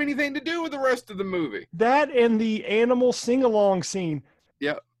doesn't have anything to do with the rest of the movie. That and the animal sing-along scene.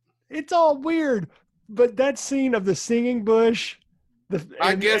 Yep. It's all weird, but that scene of the Singing Bush.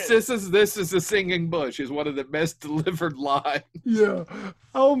 I guess this is the Singing Bush is one of the best delivered lines. Yeah.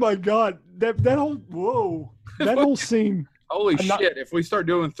 Oh my God. That whole scene. Holy shit! If we start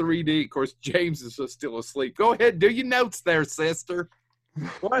doing 3D, of course James is still asleep. Go ahead, do your notes there, sister.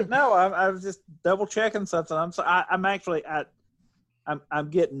 What? No, I was just double checking something. I'm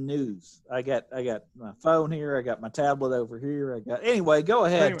getting news. I got my phone here. I got my tablet over here. Anyway. Go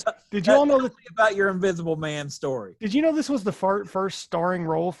ahead. Anyway, did you all know about your Invisible Man story? Did you know this was the first starring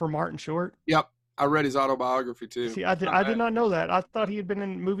role for Martin Short? Yep, I read his autobiography too. See, I did not know that. I thought he had been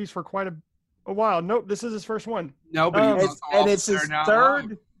in movies for quite a a while. Nope, this is his first one. No, but he was and it's also his there now.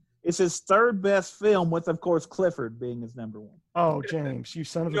 third. It's his third best film, with of course Clifford being his number one. Oh, James, you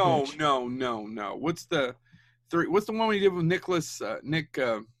son of a No, bitch. no. What's the one we did with Nicholas? Nick.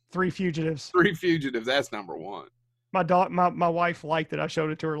 Three Fugitives. Three Fugitives. That's number one. My wife liked it. I showed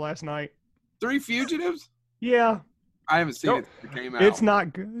it to her last night. Three Fugitives? Yeah. I haven't seen it since it came out. It's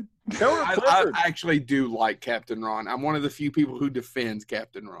not good. I actually do like Captain Ron. I'm one of the few people who defends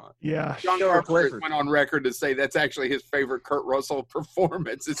Captain Ron. Yeah. John Carpenter went on record to say that's actually his favorite Kurt Russell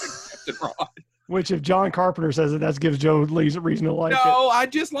performance is in Captain Ron. Which, if John Carpenter says it, that gives Joe Lee's a reason to like it. No, I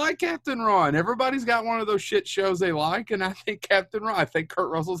just like Captain Ron. Everybody's got one of those shit shows they like, and I think Captain Ron. I think Kurt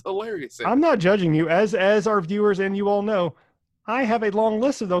Russell's hilarious. I'm not judging you. As our viewers and you all know, I have a long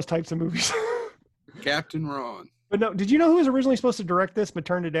list of those types of movies. Captain Ron. But no, did you know who was originally supposed to direct this but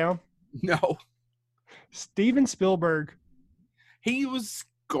turned it down? No. Steven Spielberg. He was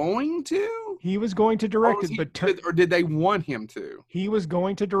going to? He was going to direct it, but or did they want him to? He was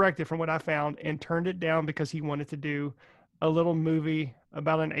going to direct it, from what I found, and turned it down because he wanted to do a little movie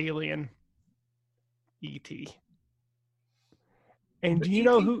about an alien, E.T. And do you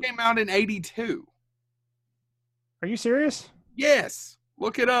know who came out in 82? Are you serious? Yes.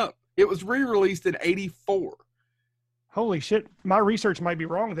 Look it up. It was re-released in 84. Holy shit. My research might be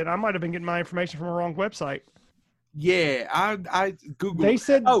wrong then. I might have been getting my information from a wrong website. Yeah, I Googled. They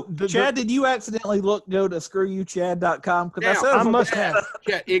said, Chad, did you accidentally go to screwyouchad.com? I must have.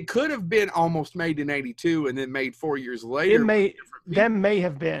 Yeah, it could have been almost made in 82 and then made 4 years later. That may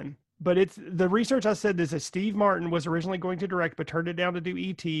have been. But it's the research I said is that Steve Martin was originally going to direct, but turned it down to do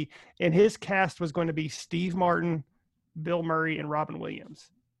E.T., and his cast was going to be Steve Martin, Bill Murray, and Robin Williams.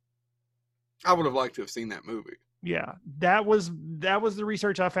 I would have liked to have seen that movie. Yeah, that was the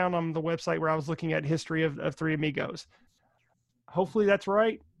research I found on the website where I was looking at history of Three Amigos. Hopefully that's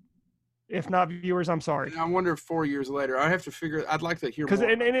right. If not, viewers, I'm sorry. And I wonder if 4 years later, I have to figure. I'd like to hear more. Because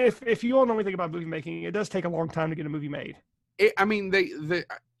and if you all know anything about movie making, it does take a long time to get a movie made.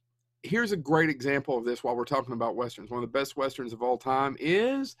 Here's a great example of this while we're talking about Westerns. One of the best Westerns of all time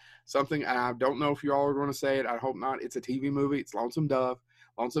is something, and I don't know if you all are going to say it. I hope not. It's a TV movie. It's Lonesome Dove.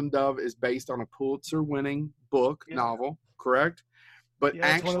 Lonesome Dove is based on a Pulitzer-winning novel, correct? But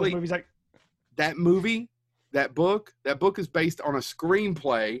actually, that book is based on a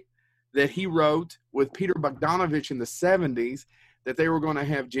screenplay that he wrote with Peter Bogdanovich in the 70s that they were going to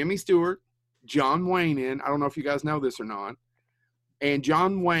have Jimmy Stewart, John Wayne in. I don't know if you guys know this or not. And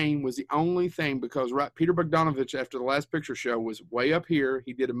John Wayne was the only thing because Peter Bogdanovich, after the Last Picture Show, was way up here.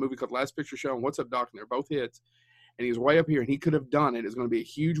 He did a movie called Last Picture Show and What's Up, Doc? And they're both hits. And he was way up here, and he could have done it. It's going to be a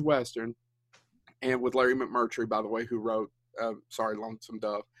huge Western. And with Larry McMurtry, by the way, who wrote, Lonesome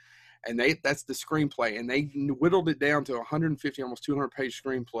Dove. And that's the screenplay. And they whittled it down to 150, almost 200-page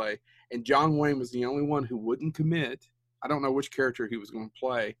screenplay. And John Wayne was the only one who wouldn't commit. I don't know which character he was going to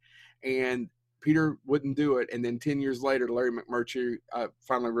play. And Peter wouldn't do it. And then 10 years later, Larry McMurtry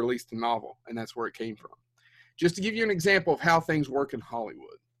finally released the novel. And that's where it came from. Just to give you an example of how things work in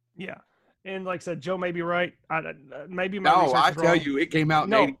Hollywood. Yeah. And like I said, Joe may be right. I tell you, it came out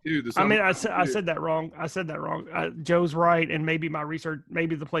in 82. I said that wrong. Joe's right, and maybe my research,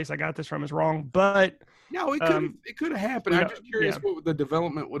 maybe the place I got this from is wrong. But no, it could have happened. I'm just curious what the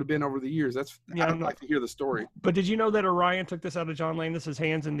development would have been over the years. I'd like to hear the story. But did you know that Orion took this out of John Landis's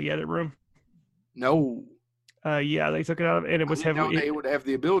hands in the edit room? No. Yeah, they took it out, and it was heavily. They would have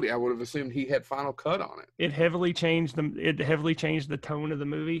the ability. I would have assumed he had final cut on it. It heavily changed the tone of the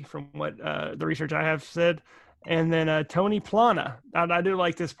movie from what the research I have said. And then Tony Plana, I do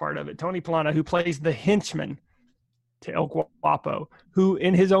like this part of it. Tony Plana, who plays the henchman to El Guapo, who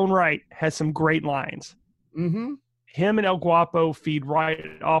in his own right has some great lines. Mm-hmm. Him and El Guapo feed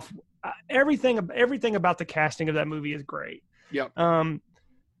right off. Everything about the casting of that movie is great. Yep.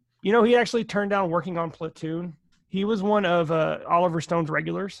 He actually turned down working on Platoon. He was one of Oliver Stone's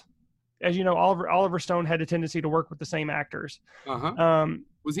regulars. As you know, Oliver Stone had a tendency to work with the same actors. Uh-huh.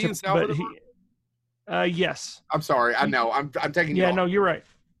 Was he in Salvador? Yes. I'm sorry. I know. I'm taking you off. No, you're right.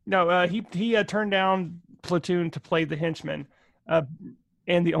 No, he turned down Platoon to play the henchman.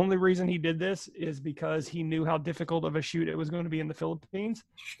 And the only reason he did this is because he knew how difficult of a shoot it was going to be in the Philippines.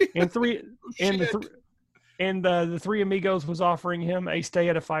 And the Three Amigos was offering him a stay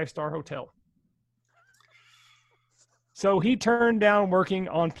at a 5-star hotel. So he turned down working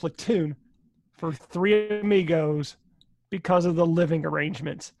on Platoon for Three Amigos because of the living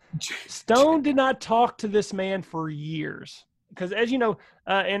arrangements. Stone did not talk to this man for years. because as you know,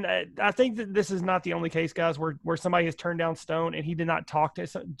 and I think that this is not the only case, guys, where somebody has turned down Stone and he did not talk to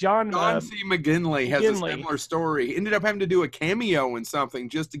John C. McGinley has a similar story. He ended up having to do a cameo in something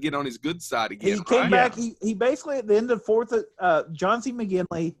just to get on his good side again. He came back. He basically at the end of John C.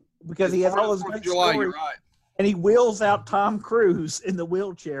 McGinley, because he has all his great July, stories, you're right. and he wheels out Tom Cruise in the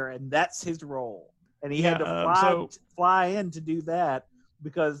wheelchair, and that's his role. And he had to fly in to do that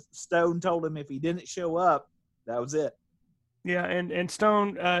because Stone told him if he didn't show up, that was it. Yeah, and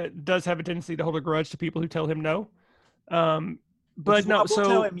Stone does have a tendency to hold a grudge to people who tell him no. But no, we'll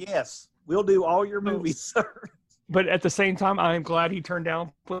tell him yes. We'll do all your movies, sir. But at the same time, I am glad he turned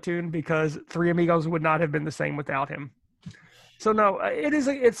down Platoon because Three Amigos would not have been the same without him. So no,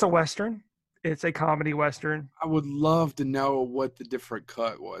 it's a Western. It's a comedy Western. I would love to know what the different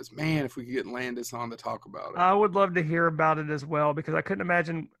cut was. Man, if we could get Landis on to talk about it. I would love to hear about it as well because I couldn't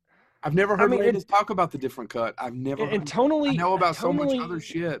imagine. I've never heard Landis talk about the different cut. I've never. And tonally, I know about so much other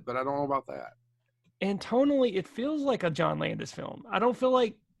shit, but I don't know about that. And tonally, it feels like a John Landis film. I don't feel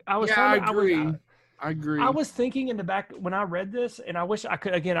like I was. Yeah, I agree. I agree. I was thinking in the back when I read this, and I wish I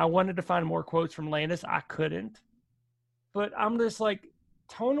could. Again, I wanted to find more quotes from Landis. I couldn't. But I'm just like,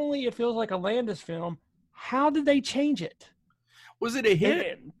 tonally, it feels like a Landis film. How did they change it? Was it a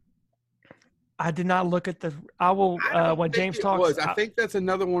hit? I did not look at the. I will when James talks. I think that's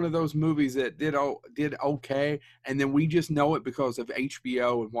another one of those movies that did okay, and then we just know it because of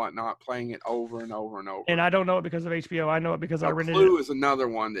HBO and whatnot, playing it over and over and over. And I don't know it because of HBO. I know it because I rented Clue is another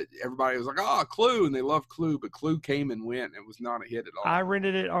one that everybody was like, "Oh, Clue," and they love Clue, but Clue came and went. And it was not a hit at all. I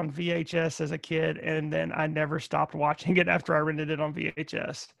rented it on VHS as a kid, and then I never stopped watching it after I rented it on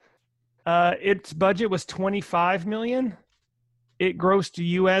VHS. Its budget was $25 million. It grossed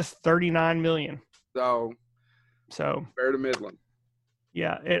US $39 million. So fair to Midland.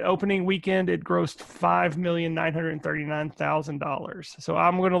 Yeah, at opening weekend, it grossed $5,939,000. So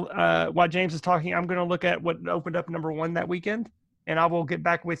I'm gonna, while James is talking, I'm gonna look at what opened up number one that weekend, and I will get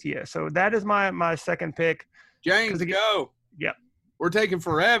back with you. So that is my second pick. James, go. Yep. We're taking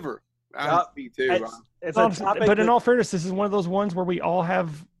forever. Me too. But in all fairness, this is one of those ones where we all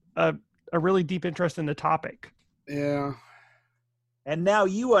have a really deep interest in the topic. Yeah. And now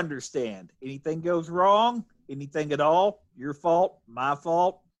you understand. Anything goes wrong, anything at all, your fault, my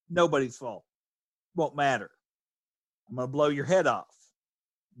fault, nobody's fault. Won't matter. I'm going to blow your head off.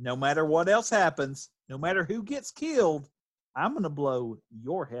 No matter what else happens, no matter who gets killed, I'm going to blow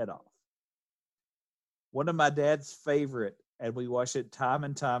your head off. One of my dad's favorite, and we watched it time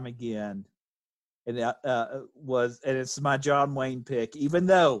and time again, and it's my John Wayne pick, even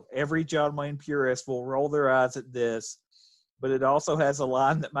though every John Wayne purist will roll their eyes at this. But it also has a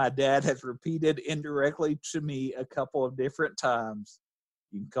line that my dad has repeated indirectly to me a couple of different times.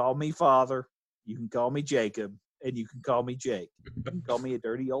 You can call me father, you can call me Jacob, and you can call me Jake. You can call me a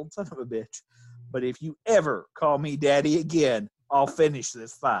dirty old son of a bitch. But if you ever call me daddy again, I'll finish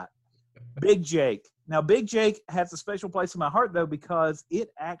this fight. Big Jake. Now, Big Jake has a special place in my heart, though, because it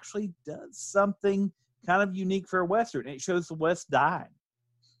actually does something kind of unique for a Western. It shows the West dying.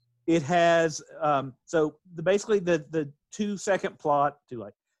 It has basically the 2-second plot.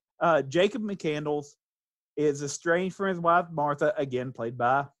 Jacob McCandless is estranged from his wife Martha, again played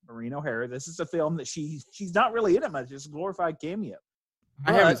by Maureen O'Hara. This is a film that she's not really in it much; it's a glorified cameo.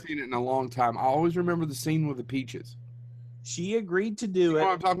 I haven't seen it in a long time. I always remember the scene with the peaches. She agreed to do it. You know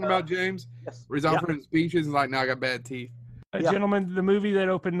what I'm talking about, James? Yes. Where he's offering his peaches and like, now I got bad teeth. Gentlemen, the movie that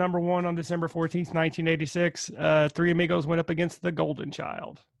opened number one on December 14th, 1986, Three Amigos went up against The Golden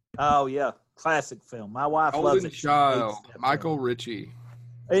Child. Oh, yeah. Classic film. My wife loves it. Child, Michael Ritchie.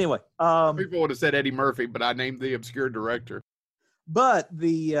 Anyway. People would have said Eddie Murphy, but I named the obscure director. But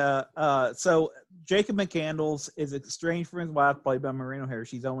so Jacob McCandless is estranged from his wife, played by Maureen O'Hara.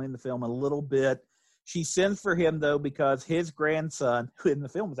 She's only in the film a little bit. She sends for him, though, because his grandson, who in the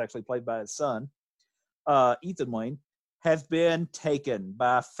film was actually played by his son, Ethan Wayne, has been taken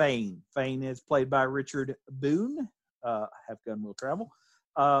by Fane. Fane is played by Richard Boone. Have Gun Will Travel.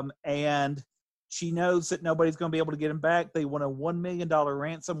 And she knows that nobody's going to be able to get him back. They want a $1 million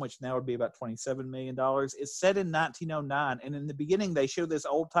ransom, which now would be about $27 million. It's set in 1909. And in the beginning, they show this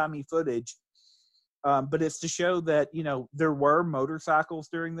old-timey footage. But it's to show that, there were motorcycles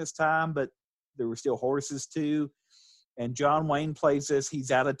during this time, but there were still horses too. And John Wayne plays this.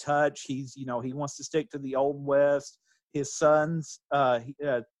 He's out of touch. He's, he wants to stick to the Old West. His sons,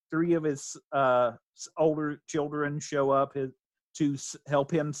 3 of his older children show up to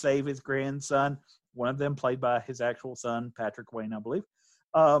help him save his grandson. One of them played by his actual son, Patrick Wayne, I believe.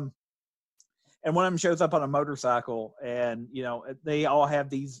 And one of them shows up on a motorcycle, and, they all have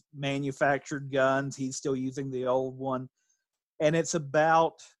these manufactured guns. He's still using the old one. and it's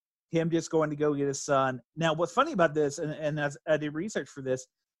about him just going to go get his son. Now, what's funny about this, and as I did research for this,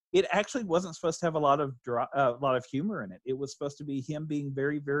 it actually wasn't supposed to have a lot of humor in it. It was supposed to be him being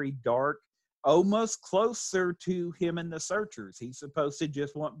very, very dark, almost closer to him in The Searchers. He's supposed to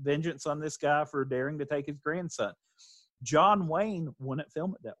just want vengeance on this guy for daring to take his grandson. John Wayne wouldn't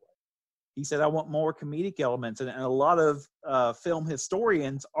film it that way. He said, I want more comedic elements. And a lot of film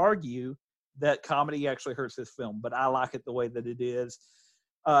historians argue that comedy actually hurts this film, but I like it the way that it is.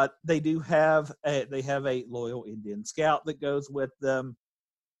 They have a loyal Indian scout that goes with them,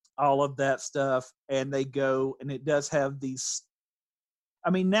 all of that stuff. And they go, and it does have these,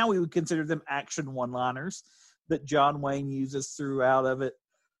 I mean, now we would consider them action one-liners that John Wayne uses throughout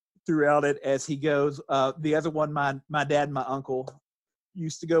it as he goes. The other one, my dad and my uncle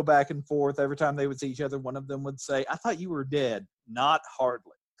used to go back and forth every time they would see each other. One of them would say, I thought you were dead. Not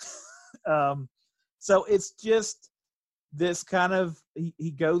hardly. So it's just this kind of,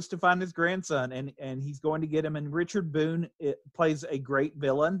 he goes to find his grandson, and he's going to get him. And Richard Boone plays a great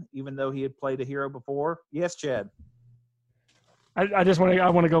villain, even though he had played a hero before. Yes, Chad. I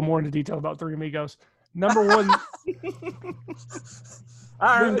want to go more into detail about Three Amigos. Number one.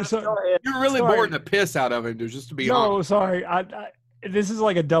 All right, go ahead. You're really boring the piss out of him, dude, just to be honest. No, sorry. This is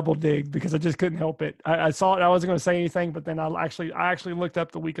like a double dig because I just couldn't help it. I saw it. I wasn't going to say anything, but then I actually looked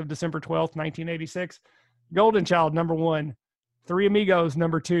up the week of December 12th, 1986. Golden Child, number 1. Three Amigos,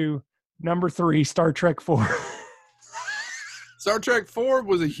 number 2. Number 3, Star Trek 4. Star Trek 4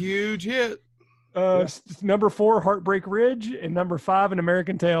 was a huge hit. Number 4, Heartbreak Ridge, and number 5, An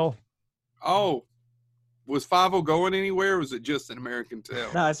American Tale. Oh, was 5 going anywhere, or was it just An American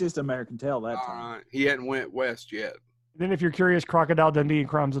Tale? No, it's just American Tale that time. Right. He hadn't went west yet. Then if you're curious, Crocodile Dundee and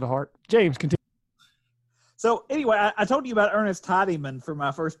Crimes of the Heart. James, continue. So anyway, I told you about Ernest Tidyman for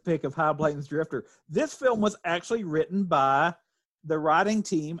my first pick of High Plains Drifter. This film was actually written by the writing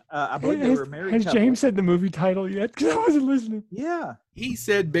team. I believe they were a married couple. Has James said the movie title yet? Because I wasn't listening. Yeah. He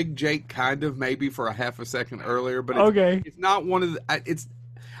said Big Jake kind of maybe for a half a second earlier, but it's not one of the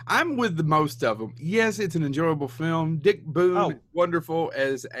I'm with the most of them. Yes, it's an enjoyable film. Dick Boone, wonderful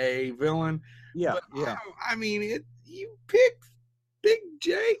as a villain. Yeah, but, yeah. I mean, you picked Big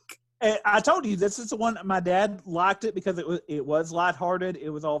Jake. And I told you this is the one. My dad liked it because it was lighthearted.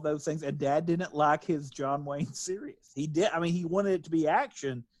 It was all those things. And Dad didn't like his John Wayne series. He did. I mean, he wanted it to be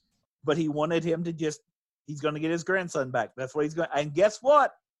action, but he wanted him to he's going to get his grandson back. That's what he's going. And guess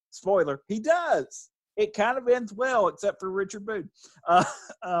what? Spoiler: he does. It kind of ends well, except for Richard Boone.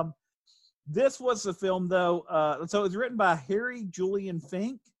 This was the film, though. So it was written by Harry Julian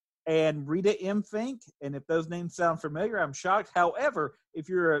Fink and Rita M. Fink. And if those names sound familiar, I'm shocked. However, if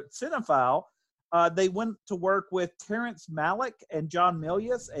you're a cinephile, they went to work with Terrence Malick and John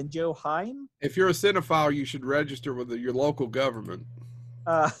Milius and Joe Haim. If you're a cinephile, you should register with your local government.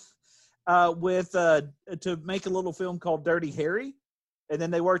 To make a little film called Dirty Harry. And then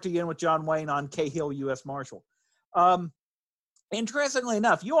they worked again with John Wayne on Cahill, U.S. Marshal. Interestingly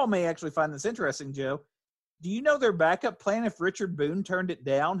enough, you all may actually find this interesting, Joe. Do you know their backup plan if Richard Boone turned it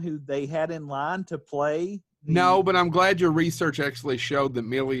down, who they had in line to play? No, but I'm glad your research actually showed that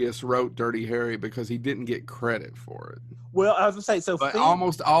Milius wrote Dirty Harry because he didn't get credit for it. Well, I was going to say, but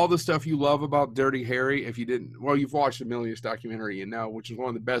almost all the stuff you love about Dirty Harry, if you didn't, well, you've watched the Milius documentary, which is one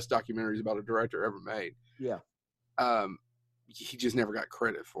of the best documentaries about a director ever made. Yeah. He just never got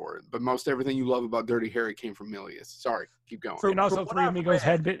credit for it. But most everything you love about Dirty Harry came from Milius. Sorry, keep going. And also, Three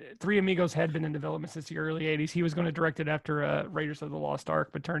Amigos had been in development since the early '80s. He was going to direct it after Raiders of the Lost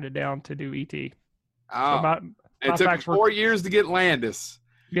Ark, but turned it down to do E.T. Oh, it took 4 years to get Landis.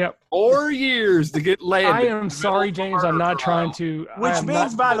 Yep. 4 years to get Landis. I am sorry, James. I'm not trying to. Which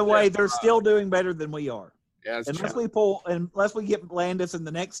means, by the way, they're still doing better than we are. Yeah, unless we get Landis in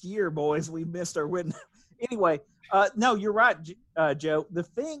the next year, boys, we missed our win. Anyway. No, you're right, Joe. The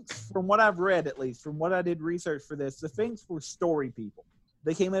Finks, from what I've read, at least, from what I did research for this, the Finks were story people.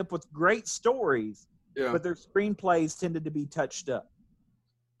 They came up with great stories, but their screenplays tended to be touched up.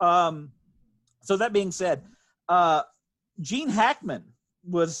 So that being said, Gene Hackman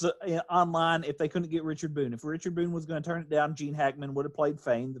was online if they couldn't get Richard Boone. If Richard Boone was going to turn it down, Gene Hackman would have played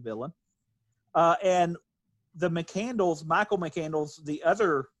Fane, the villain. And the McCandles, Michael McCandles, the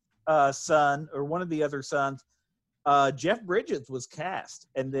other son, or one of the other sons, Jeff Bridges was cast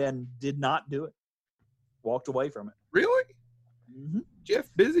and then did not do it. Walked away from it. Really? Mm-hmm. Jeff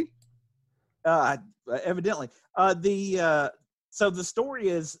busy? Evidently. So the story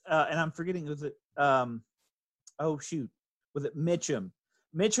is, and I'm forgetting, was it? Was it Mitchum?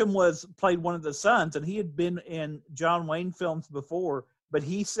 Mitchum played one of the sons, and he had been in John Wayne films before. But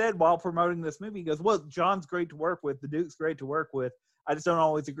he said while promoting this movie, he goes, well, John's great to work with. The Duke's great to work with. I just don't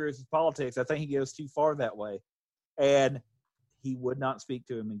always agree with his politics. I think he goes too far that way. And he would not speak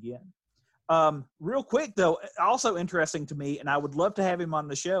to him again. Real quick, though, also interesting to me, and I would love to have him on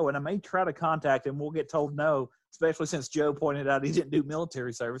the show, and I may try to contact him. We'll get told no, especially since Joe pointed out he didn't do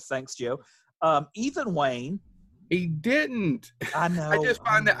military service. Thanks, Joe. Ethan Wayne. He didn't. I know.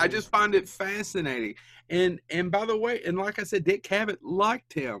 I just find it fascinating. And by the way, and like I said, Dick Cavett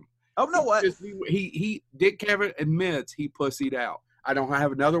liked him. Oh, no, what? Dick Cavett admits he pussied out. I don't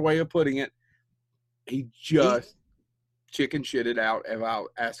have another way of putting it. He just chicken shitted out about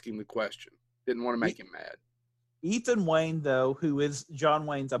asking the question. Didn't want to make him mad. Ethan Wayne, though, who is John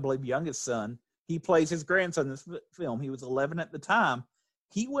Wayne's, I believe, youngest son, he plays his grandson in this film. He was 11 at the time.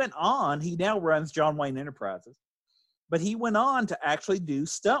 He now runs John Wayne Enterprises, but he went on to actually do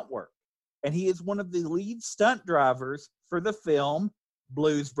stunt work. And he is one of the lead stunt drivers for the film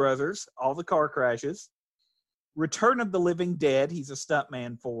Blues Brothers, all the car crashes, Return of the Living Dead, he's a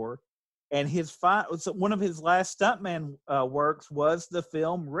stuntman for. And one of his last stuntman works was the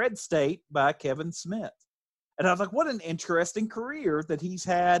film Red State by Kevin Smith. And I was like, what an interesting career that he's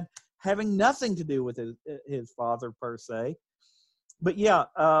had, having nothing to do with his father per se. But yeah,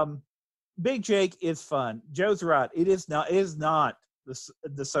 Big Jake is fun. Joe's right. It is not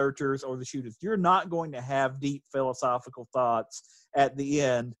the Searchers or the Shooters. You're not going to have deep philosophical thoughts at the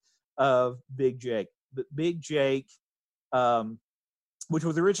end of Big Jake. But Big Jake, which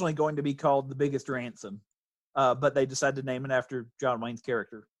was originally going to be called The Biggest Ransom, but they decided to name it after John Wayne's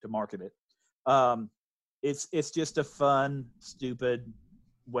character to market it. It's just a fun, stupid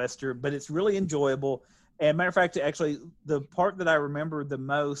Western, but it's really enjoyable. And matter of fact, actually, the part that I remember the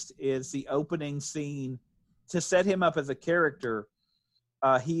most is the opening scene to set him up as a character.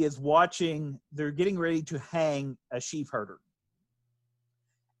 He is they're getting ready to hang a sheep herder.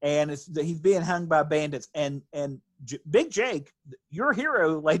 And he's being hung by bandits. And Big Jake, your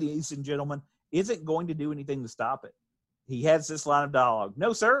hero, ladies and gentlemen, isn't going to do anything to stop it. He has this line of dialogue.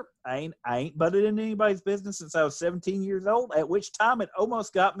 No, sir, I ain't butted into anybody's business since I was 17 years old, at which time it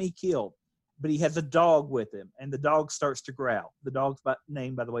almost got me killed. But he has a dog with him, and the dog starts to growl. The dog's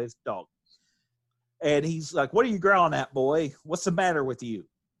name, by the way, is Dog. And he's like, what are you growling at, boy? What's the matter with you?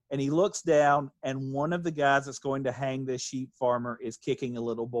 And he looks down, and one of the guys that's going to hang this sheep farmer is kicking a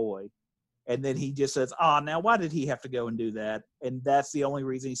little boy. And then he just says, now why did he have to go and do that? And that's the only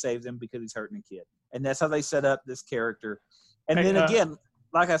reason he saves him, because he's hurting a kid. And that's how they set up this character. And then again,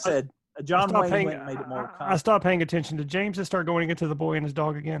 like I said, John Wayne made it more common. I stopped paying attention. Did James just start going into the boy and his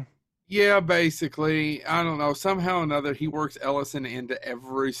dog again? Yeah, basically. I don't know. Somehow or another, he works Ellison into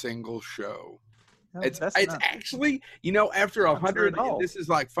every single show. No, it's actually, after 100, this is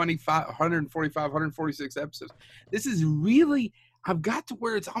like funny 145, 146 episodes. This is really, I've got to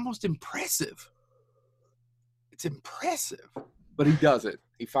where it's almost impressive. It's impressive, but he does it.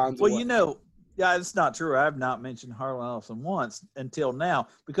 He finds a way. Yeah, it's not true. I have not mentioned Harlan Ellison once until now,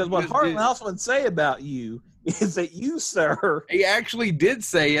 because what Harlan Ellison would say about you is that you, sir. He actually did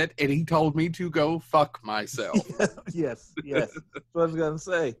say it, and he told me to go fuck myself. Yes. That's what I was going to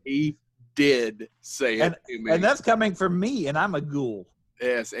say. He did say it to me. And that's coming from me, and I'm a ghoul.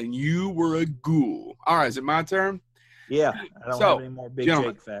 Yes, and you were a ghoul. All right, is it my turn? Yeah, I don't have any more Big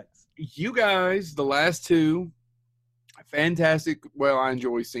Jake facts. You guys, the last two, fantastic. Well, I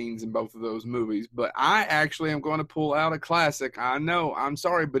enjoy scenes in both of those movies, but I actually am going to pull out a classic. I know, I'm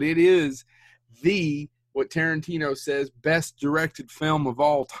sorry, but it is what Tarantino says, best directed film of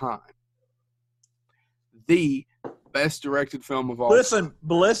all time. The best directed film of all time. Listen,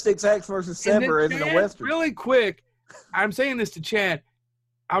 Ballistics X versus Semper isn't a Western. Really quick, I'm saying this to Chad.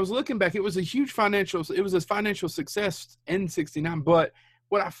 I was looking back. It was a financial success in '69, but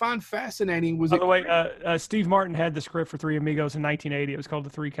what I find fascinating was... By the way, Steve Martin had the script for Three Amigos in 1980. It was called The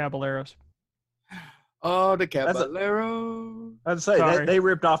Three Caballeros. Oh, the Caballeros. I'd say they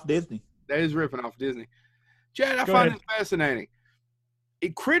ripped off Disney. That is ripping off Disney. Chad, I find it fascinating.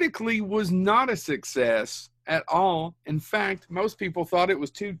 It critically was not a success at all. In fact, most people thought it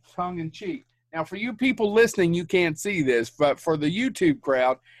was too tongue-in-cheek. Now, for you people listening, you can't see this, but for the YouTube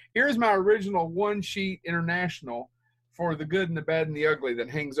crowd, here's my original one-sheet international for The Good and the Bad and the Ugly that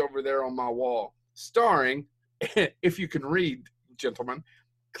hangs over there on my wall, starring, if you can read, gentlemen,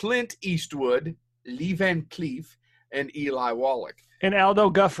 Clint Eastwood, Lee Van Cleef, and Eli Wallach. And Aldo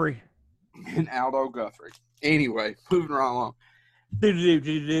Guthrie. Anyway, moving right along. Good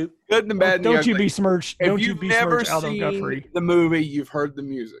and the Bad and the Ugly. Don't you besmirch Aldo Guthrie. If you've never seen the movie, you've heard the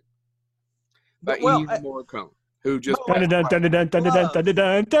music. By Eve Morricone, who just...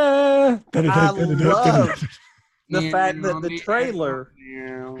 the fact that the trailer,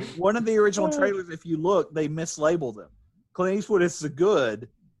 Yeah. one of the original trailers, if you look, they mislabeled him. Clint Eastwood is the good,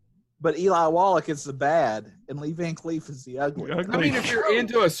 but Eli Wallach is the bad, and Lee Van Cleef is the ugly. I mean, if you're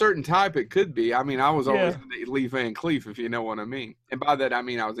into a certain type, it could be. I mean, I was always Yeah. into Lee Van Cleef, if you know what I mean. And by that, I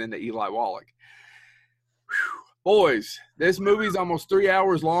mean I was into Eli Wallach. Whew. Boys, this movie's almost 3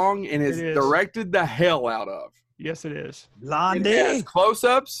 hours long, and it's It is. directed the hell out of. Yes, it is. It has Blondie.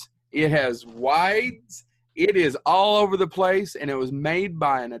 close-ups. It has wides. It is all over the place, and it was made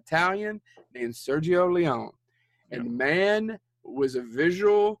by an Italian named Sergio Leone. And the man was a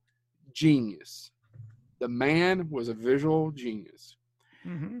visual genius. The man was a visual genius.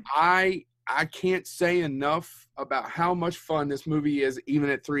 Hmm. I can't say enough about how much fun this movie is, even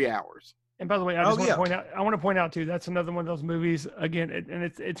at 3 hours. And by the way, I just want to point out. I want to point out too. That's another one of those movies. Again, and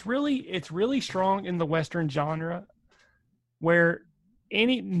it's really strong in the Western genre, where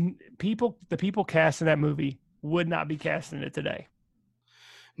the people cast in that movie would not be casting it today.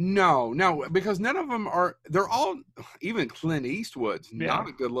 No, because none of them are. They're all. Even Clint Eastwood's not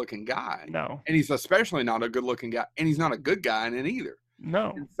a good-looking guy. No, And he's especially not a good-looking guy, and he's not a good guy in it either.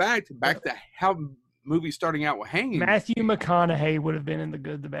 no. In fact, back to how movies starting out with hanging. Matthew McConaughey would have been in The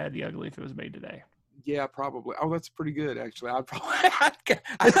Good, the Bad, the Ugly if it was made today. Yeah, probably. Oh, that's pretty good, actually. I'd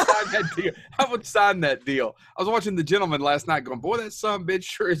sign that deal. I would sign that deal. I was watching The Gentleman last night going, boy, that son of a bitch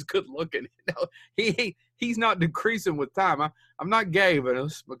sure is good looking. You know, he's not decreasing with time. I'm not gay, but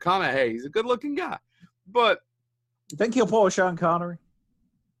it's McConaughey. He's a good looking guy. But You think he'll pull a Sean Connery?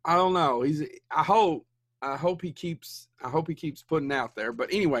 I don't know. I hope he keeps putting out there. But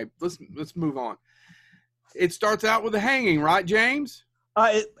anyway, let's move on. It starts out with a hanging, right, James?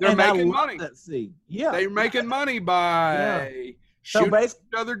 They're making money. That scene. Yeah. They're making money by shooting each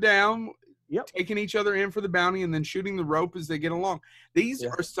other down, taking each other in for the bounty, and then shooting the rope as they get along. These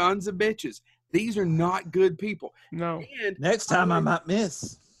are sons of bitches. These are not good people. No. And Next time I might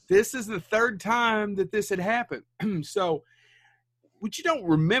miss. this is the third time that this had happened. So what you don't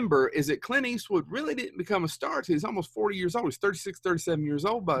remember is that Clint Eastwood really didn't become a star until he's almost 40 years old. He's 36, 37 years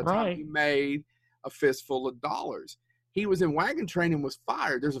old by the time he made A Fistful of Dollars. He was in Wagon Train and was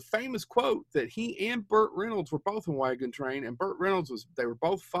fired. There's a famous quote that he and Burt Reynolds were both in Wagon Train, and Burt Reynolds they were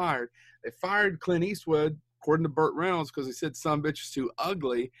both fired. They fired Clint Eastwood, according to Burt Reynolds, because he said some bitch is too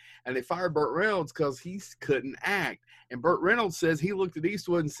ugly, and they fired Burt Reynolds because he couldn't act. And Burt Reynolds says he looked at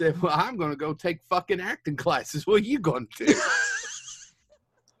Eastwood and said, well, I'm going to go take fucking acting classes. What are you going to do?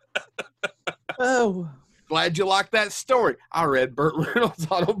 Oh. Glad you liked that story. I read Burt Reynolds'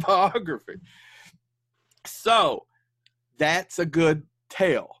 autobiography. So that's a good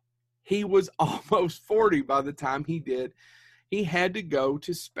tale. He was almost 40 by the time he did. He had to go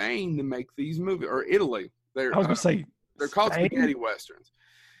to Spain to make these movies, or Italy. I was going to say, they're called spaghetti westerns.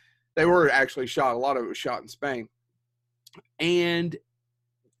 They were actually shot. A lot of it was shot in Spain. And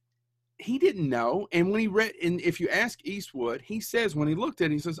he didn't know. And when he read, and if you ask Eastwood, he says when he looked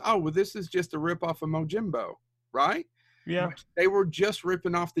at it, he says, oh, well, this is just a ripoff of Mojimbo, right? Yeah. They were just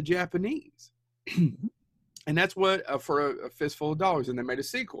ripping off the Japanese. And that's what, for a Fistful of Dollars. And they made a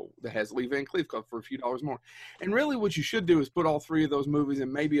sequel that has Lee Van Cleef for a few dollars more. And really what you should do is put all three of those movies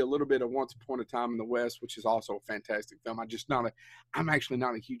and maybe a little bit of Once Upon a Time in the West, which is also a fantastic film. I'm actually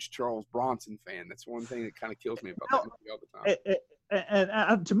not a huge Charles Bronson fan. That's one thing that kind of kills me about that movie all the time.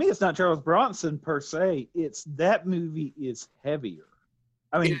 And to me, it's not Charles Bronson per se. It's that movie is heavier.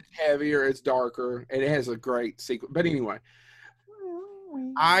 I mean, it's heavier, it's darker, and it has a great sequel. But anyway,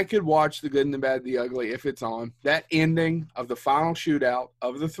 I could watch The Good and the Bad and the Ugly if it's on. That ending of the final shootout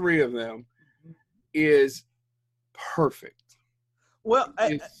of the three of them is perfect. Well,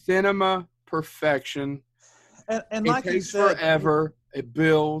 it's cinema perfection. And it like takes you said, forever. It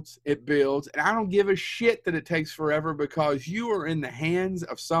builds. And I don't give a shit that it takes forever because you are in the hands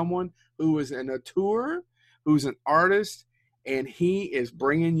of someone who is an auteur, who's an artist, and he is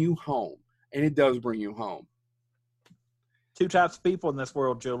bringing you home. And it does bring you home. Two types of people in this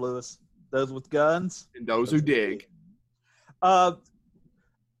world, Joe Lewis. Those with guns. And those who dig. But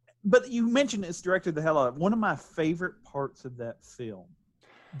you mentioned it's directed the hell out of. One of my favorite parts of that film,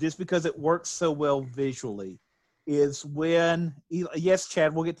 just because it works so well visually, is when, yes,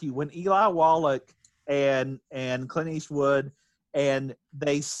 Chad, we'll get to you. When Eli Wallach and Clint Eastwood, and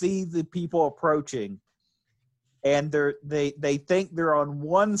they see the people approaching, and they think they're on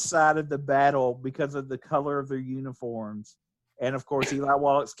one side of the battle because of the color of their uniforms. And, of course, Eli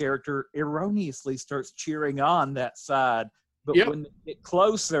Wallach's character erroneously starts cheering on that side. But when they get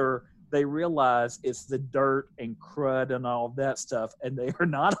closer, they realize it's the dirt and crud and all of that stuff, and they are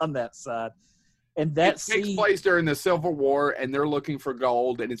not on that side. And that It takes scene, place during the Civil War, and they're looking for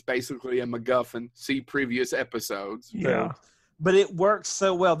gold, and it's basically a MacGuffin. See previous episodes. Yeah. but it works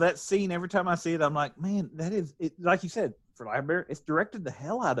so well. That scene, every time I see it, I'm like, man, that is it. Like you said, for Library, it's directed the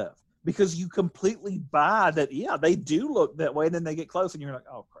hell out of, because you completely buy that. Yeah, they do look that way, and then they get close, and you're like,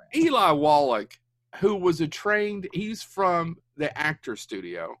 oh crap. Eli Wallach, who was he's from the Actor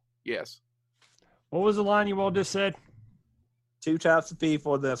Studio. Yes. What was the line you all just said? Two types of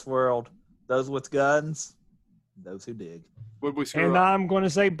people in this world: those with guns, those who dig. Would we screw And up? I'm going to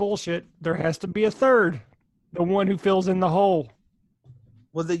say bullshit. There has to be a third. The one who fills in the hole.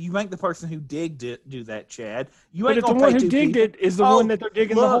 Well, then you make the person who digged it do that, Chad. You But ain't if the gonna one pay who two digged people. it is the Oh, one that they're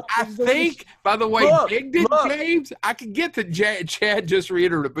digging the hole. look, I think, by the way, Look, digged it, look. James. I could get to Chad just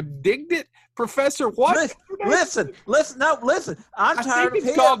reiterated, but digged it, Professor what? Listen. No, listen. I'm I tired think of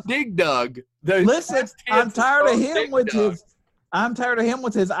it's him. called Dig Dug. The Listen, past I'm tense is tired of called him Dig with Dug. his. I'm tired of him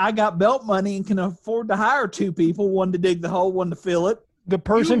with his. I got belt money and can afford to hire two people, one to dig the hole, one to fill it. The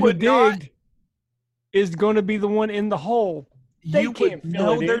person who would not- digged is going to be the one in the hole. They You can't would, fill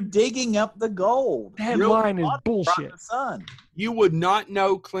No, it they're in. digging up the gold. That Real line is Right bullshit. in the sun. you would not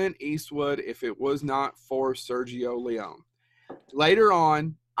know Clint Eastwood if it was not for Sergio Leone. Later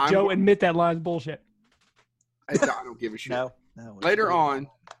on, Joe, admit that line's bullshit. I don't give a shit. No. Later on,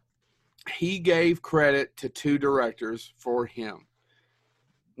 he gave credit to two directors for him.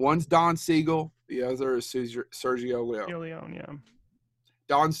 One's Don Siegel, the other is Sergio Leone. Leone, yeah.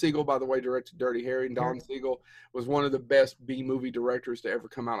 Don Siegel, by the way, directed Dirty Harry, and Don Siegel was one of the best B-movie directors to ever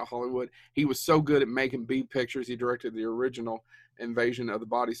come out of Hollywood. He was so good at making B pictures. He directed the original Invasion of the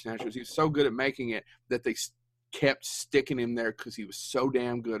Body Snatchers. He was so good at making it that they kept sticking him there because he was so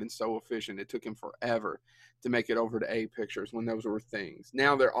damn good and so efficient. It took him forever to make it over to A Pictures when those were things.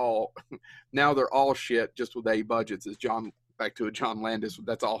 Now they're all shit just with A budgets. As back to a John Landis,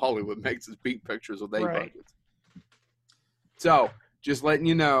 that's all Hollywood makes is B pictures with A Right. budgets. So just letting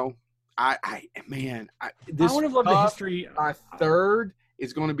you know, I would have loved the history. My third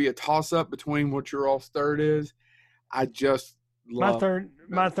is going to be a toss up between what your all's third is. I just love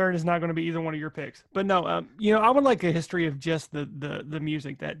My third is not going to be either one of your picks. But no, I would like a history of just the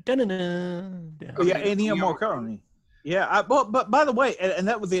music that. Oh, yeah, Ennio Morricone. Yeah, but by the way, and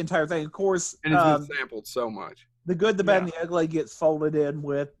that was the entire thing. Of course, and it's been sampled so much. The Good, the Bad, and the Ugly gets folded in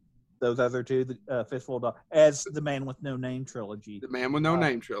with those other two, the Fistful of Dollars, as the Man with No Name trilogy. The Man with No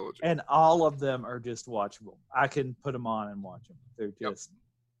Name trilogy. And all of them are just watchable. I can put them on and watch them. They're just.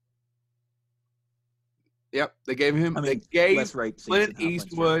 Yep, they gave him. I mean, they gave less rape scenes Clint and how much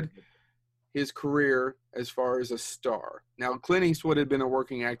Eastwood rape. his career as far as a star. Now, Clint Eastwood had been a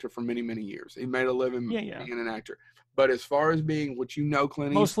working actor for many, many years. He made a living being an actor. But as far as being what you know,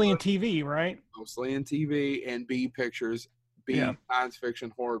 Clint mostly Eastwood, in TV, right? Mostly in TV and B pictures, Yeah. science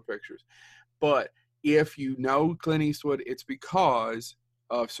fiction, horror pictures. But if you know Clint Eastwood, it's because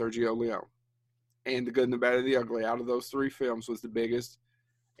of Sergio Leone. And The Good and the Bad and the Ugly, out of those three films, was the biggest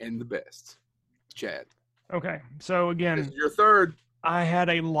and the best. Chad. Okay, so This again, is your third. I had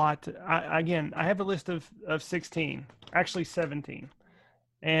a lot. I have a list of 16, actually 17,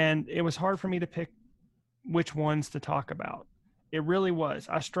 and it was hard for me to pick which ones to talk about. It really was.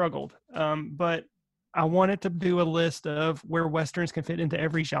 I struggled, but I wanted to do a list of where Westerns can fit into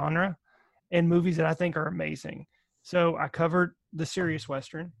every genre and movies that I think are amazing. So I covered the serious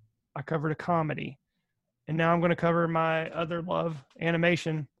Western. I covered a comedy. And now I'm going to cover my other love,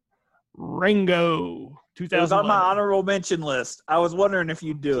 animation, Rango, It was 2011. on my honorable mention list. I was wondering if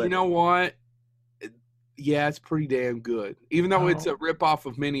you'd do it. You know what? Yeah, it's pretty damn good. Even though it's a ripoff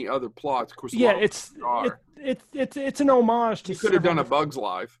of many other plots. Of course, Yeah, it's an homage to. You could have done a several Bug's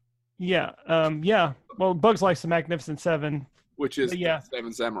Life, different- Yeah. Well, Bug's Life's the Magnificent Seven. which is Yeah.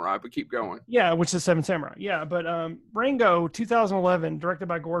 Seven Samurai, but keep going. Yeah, which is Seven Samurai. Yeah, but Rango, 2011, directed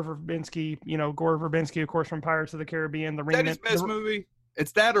by Gore Verbinski. You know, Gore Verbinski, of course, from Pirates of the Caribbean. The Is that Ring. his best movie?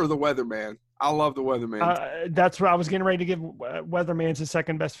 It's that or The Weatherman. I love The Weatherman. That's what I was getting ready to give. Weatherman's his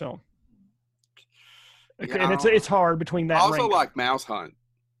second best film. Okay, Yeah, and it's hard between that. I and also Rango. like Mouse Hunt.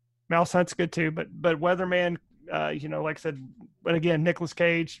 Mouse Hunt's good too, but Weatherman, like I said, but again, Nicolas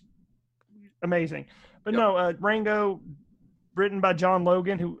Cage, amazing. But no, Rango, written by John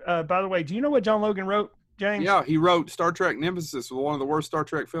Logan, who, by the way, do you know what John Logan wrote, James? Yeah, he wrote Star Trek Nemesis, one of the worst Star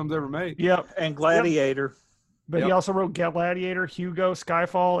Trek films ever made. Yep. And Gladiator. But he also wrote Gladiator, Hugo,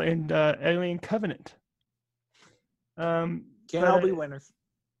 Skyfall, and Alien Covenant. Can't all be winners.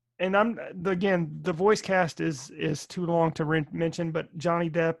 And the voice cast is too long to mention, but Johnny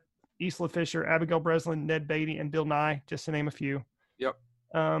Depp, Isla Fisher, Abigail Breslin, Ned Beatty, and Bill Nye, just to name a few. Yep.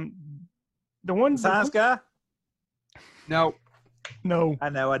 The one Science guy? No, No, I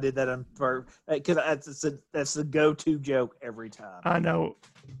know I did that on purpose because that's the go-to joke every time. I know.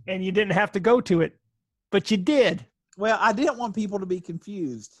 And you didn't have to go to it, but you did. Well, I didn't want people to be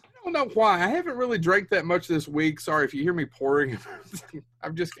confused. I don't know why. I haven't really drank that much this week. Sorry if you hear me pouring.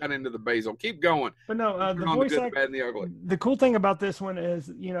 I've just got into the basil. Keep going. But no, the Turn on voice the good, the act, bad, and the ugly. the cool thing about this one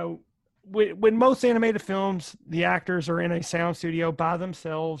is, when most animated films, the actors are in a sound studio by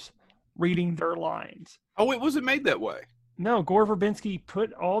themselves reading their lines. Oh, it wasn't made that way. No, Gore Verbinski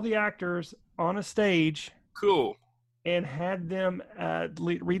put all the actors on a stage Cool. and had them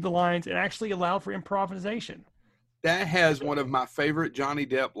read the lines and actually allowed for improvisation. That has one of my favorite Johnny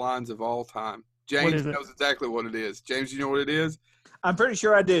Depp lines of all time. James knows exactly what it is. James, you know what it is? I'm pretty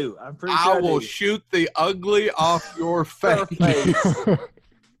sure I do. I will shoot the ugly off your face.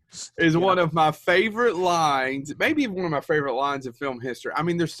 Is one of my favorite lines, maybe one of my favorite lines of film history. I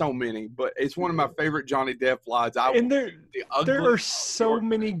mean, there's so many, but it's one of my favorite Johnny Depp lines. There are so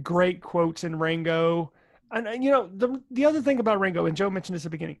many great quotes in Rango. And the other thing about Rango, and Joe mentioned this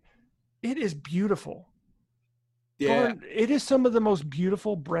at the beginning, it is beautiful. Yeah. It is some of the most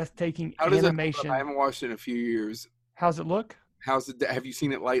beautiful, breathtaking animation. I haven't watched it in a few years. How's it look? Have you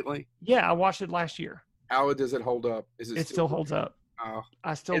seen it lately? Yeah, I watched it last year. How does it hold up? It still holds up. Oh,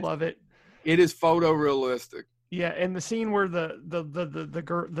 I still love it. It is photorealistic. Yeah, and the scene where the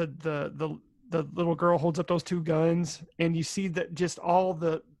little girl holds up those two guns, and you see that just all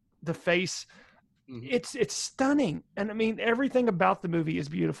the face. Mm-hmm. It's stunning, and I mean everything about the movie is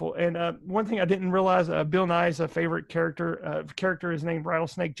beautiful. And one thing I didn't realize, Bill Nye's favorite character is named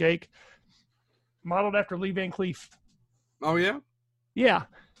Rattlesnake Jake, modeled after Lee Van Cleef. Oh yeah, yeah.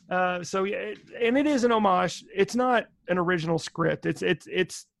 So yeah, and it is an homage. It's not an original script. It's an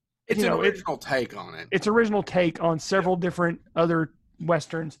original take on it. It's original take on several different other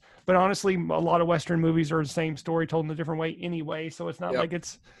Westerns, but honestly, a lot of Western movies are the same story told in a different way anyway. So it's not like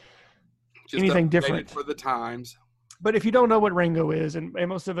it's just anything different for the times. But if you don't know what Rango is, and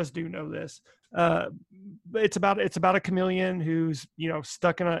most of us do know this, it's about a chameleon who's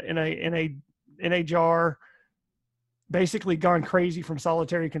stuck in a jar, basically gone crazy from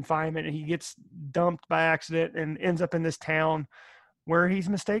solitary confinement, and he gets dumped by accident and ends up in this town where he's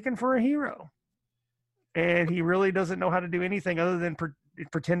mistaken for a hero, and he really doesn't know how to do anything other than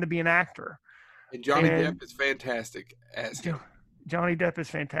pretend to be an actor. And Johnny Depp is fantastic as him. Johnny Depp is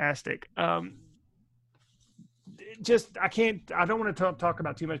fantastic. I don't want to talk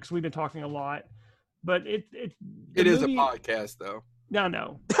about too much because we've been talking a lot, but it is a podcast though.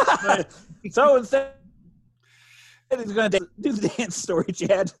 No. So instead, he's going to do the dance story,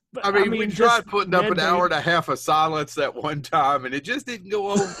 Chad. I mean, we tried putting up an hour and a half of silence that one time, and it just didn't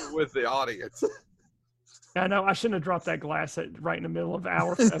go over with the audience. I know. I shouldn't have dropped that glass right in the middle of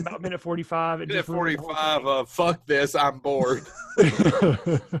about minute 45. Minute 45 fuck this, I'm bored.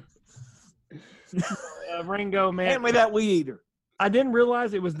 Ringo, man. Hand me that weed eater. I didn't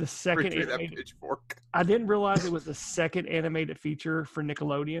realize it was the second that pitchfork. I didn't realize it was the second animated feature for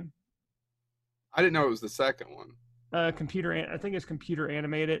Nickelodeon. I didn't know it was the second one. I think it's computer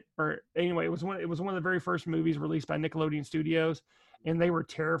animated, or anyway, it was one of the very first movies released by Nickelodeon Studios, and they were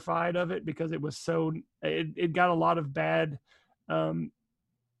terrified of it because it got a lot of bad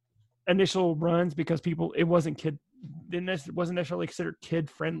initial runs because it wasn't necessarily considered kid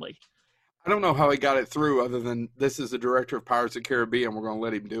friendly. I don't know how he got it through other than this is the director of Pirates of the Caribbean. We're going to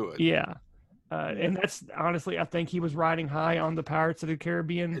let him do it. Yeah. And that's honestly, I think he was riding high on the Pirates of the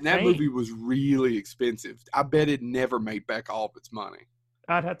Caribbean. And that movie was really expensive. I bet it never made back all of its money.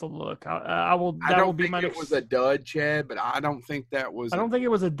 I'd have to look. I don't think it was a dud, Chad, but I don't think that was. I don't think it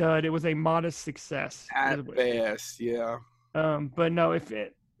was a dud. It was a modest success at best. Yeah. But no,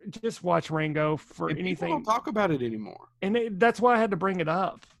 just watch Rango for anything. People don't talk about it anymore, and that's why I had to bring it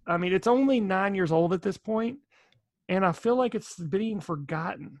up. I mean, it's only 9 years old at this point, and I feel like it's being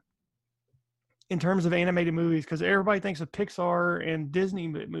forgotten in terms of animated movies because everybody thinks of Pixar and Disney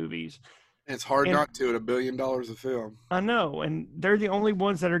movies. It's hard not to at $1 billion a film. I know, and they're the only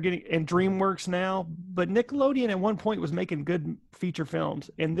ones that are getting, and DreamWorks now. But Nickelodeon at one point was making good feature films,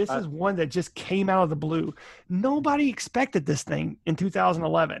 and this is one that just came out of the blue. Nobody expected this thing in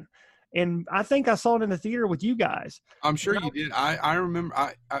 2011, and I think I saw it in the theater with you guys. I'm sure you did. I remember.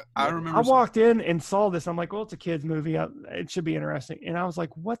 I remember. I walked in and saw this. I'm like, well, it's a kids movie. It should be interesting. And I was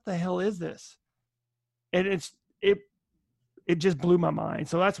like, what the hell is this? And it just blew my mind.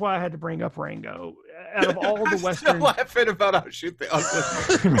 So that's why I had to bring up Rango. Out of all the Western, still laughing about how shoot the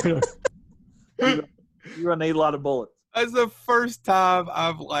ugly. You're gonna need a lot of bullets. That's the first time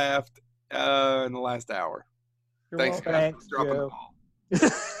I've laughed in the last hour. Thanks, guys, for dropping the ball.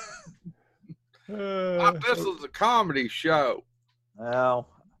 This is a comedy show. Well,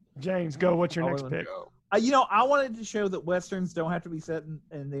 James, go. What's your next Hollywood. pick? Go. I wanted to show that westerns don't have to be set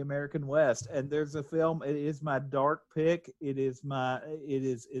in the American West. And there's a film. It is my dark pick. It is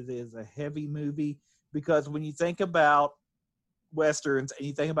a heavy movie because when you think about westerns and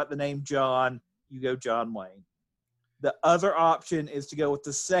you think about the name John, you go John Wayne. The other option is to go with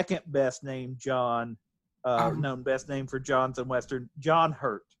the second best name John, known best name for Johns and Western, John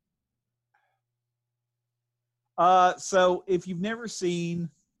Hurt. So if you've never seen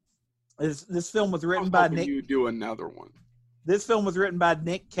this film was written by Nick. You do another one. This film was written by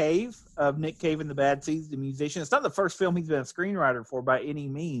Nick Cave of Nick Cave and the Bad Seeds, the musician. It's not the first film he's been a screenwriter for by any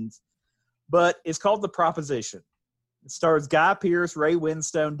means, but it's called The Proposition. It stars Guy Pearce, Ray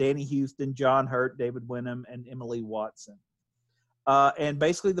Winstone, Danny Houston, John Hurt, David Wenham, and Emily Watson. And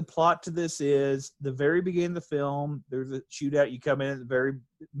basically the plot to this is the very beginning of the film, there's a shootout. You come in at the very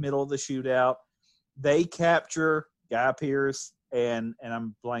middle of the shootout. They capture Guy Pearce, and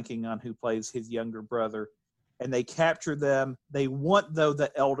I'm blanking on who plays his younger brother, and they capture them. They want, though, the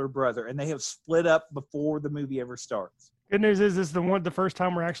elder brother, and they have split up before the movie ever starts. Good news is this is the first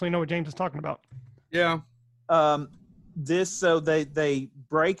time we actually know what James is talking about. Yeah. So they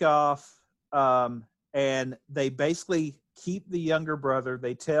break off, and they basically keep the younger brother.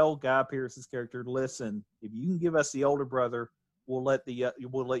 They tell Guy Pearce's character, "Listen, if you can give us the older brother, we'll let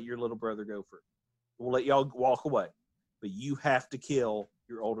your little brother go free. We'll let y'all walk away, but you have to kill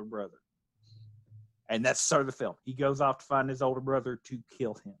your older brother." And that's the start of the film. He goes off to find his older brother to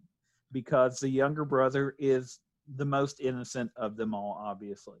kill him because the younger brother is the most innocent of them all,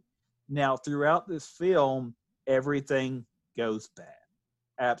 obviously. Now, throughout this film, everything goes bad.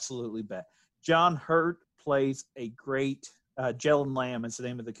 Absolutely bad. John Hurt plays a great, Jelen Lamb is the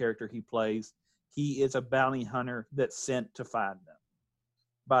name of the character he plays. He is a bounty hunter that's sent to find them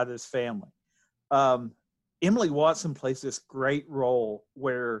by this family. Emily Watson plays this great role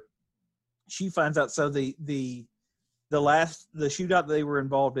where she finds out. So the shootout they were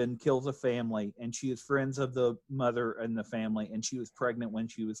involved in kills a family, and she is friends of the mother and the family, and she was pregnant when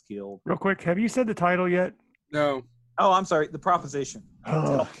she was killed. Real quick, have you said the title yet? No. Oh, I'm sorry. The Proposition.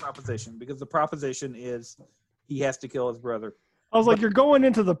 Oh. The Proposition, because the proposition is he has to kill his brother. I was like, you're going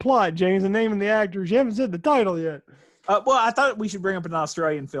into the plot, James, and naming the actors. You haven't said the title yet. Well, I thought we should bring up an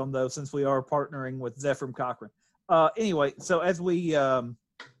Australian film, though, since we are partnering with Zephram Cochrane. Anyway, so as we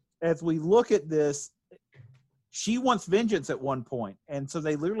look at this, she wants vengeance at one point, and so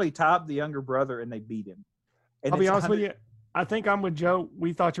they literally tie up the younger brother and they beat him. And I'll be honest with you. I think I'm with Joe.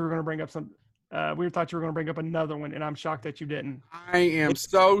 We thought you were going to bring up another one, and I'm shocked that you didn't. I am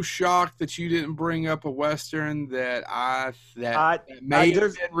so shocked that you didn't bring up a Western that may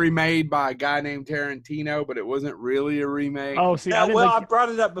have been remade by a guy named Tarantino, but it wasn't really a remake. Oh, see, I brought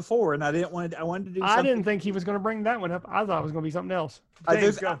it up before, and I wanted to do something. I didn't think he was going to bring that one up. I thought it was going to be something else.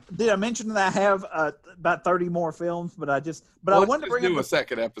 Did I mention that I have about 30 more films, but I wanted to bring up a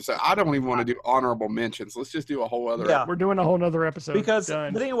second episode. I don't even want to do honorable mentions. Let's just do a whole other. Yeah, we're doing a whole nother episode.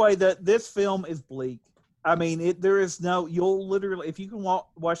 But anyway, this film is bleak. I mean, you'll literally, if you can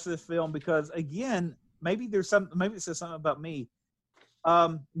watch this film, because again, maybe it says something about me.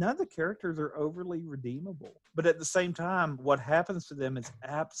 None of the characters are overly redeemable, but at the same time, what happens to them is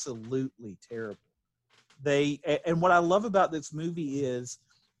absolutely terrible. And what I love about this movie is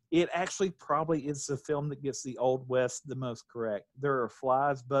it actually probably is the film that gets the Old West the most correct. There are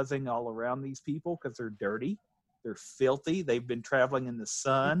flies buzzing all around these people because they're dirty. They're filthy. They've been traveling in the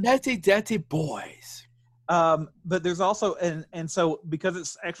sun. Dirty boys. But there's also, and so because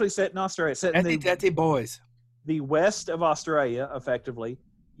it's actually set in Australia, dirty boys. The west of Australia, effectively,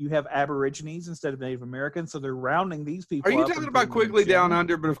 you have Aborigines instead of Native Americans, so they're rounding these people. Are you talking about Quigley Down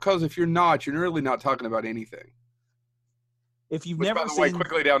Under? But because if you're not, you're really not talking about anything. If you've never seen, by the way,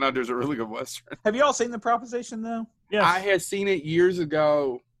 Quigley Down Under is a really good Western. Have you all seen The Proposition, though? Yes. I had seen it years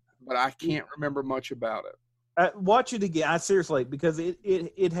ago, but I can't remember much about it. Watch it again. Seriously, because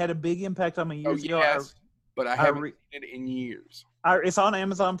it had a big impact on me years ago. Yes, but I haven't seen it in years. It's on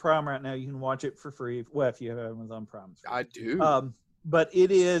Amazon Prime right now. You can watch it for free. Well, if you have Amazon Prime. I do. But it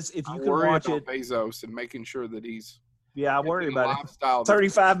is, if you can watch it. Bezos and making sure that he's. Yeah, I worry about it.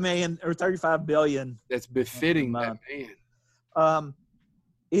 35 million or 35 billion. That's befitting that man.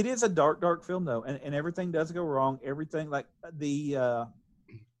 It is a dark film though, and everything does go wrong. Everything like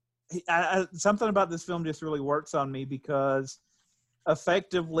something about this film just really works on me because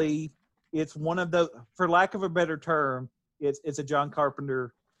effectively it's one of those, for lack of a better term, it's a John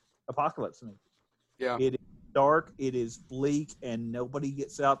Carpenter apocalypse movie. Yeah. It is dark, it is bleak, and nobody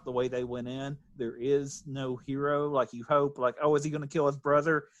gets out the way they went in. There is no hero like you hope, like, oh, is he going to kill his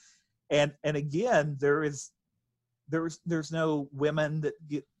brother? And again, there is there's no women that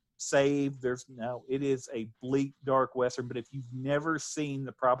get saved. It is a bleak, dark Western. But if you've never seen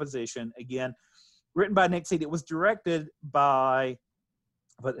The Proposition, again, written by Nick Seed, it was directed by,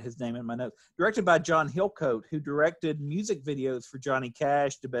 I put his name in my notes, directed by John Hillcoat, who directed music videos for Johnny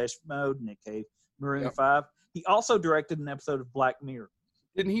Cash, Depeche Mode, Nick Cave, Maroon 5. He also directed an episode of Black Mirror.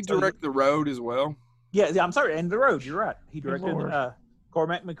 Didn't he direct The Road as well? Yeah, I'm sorry, and The Road, you're right. He directed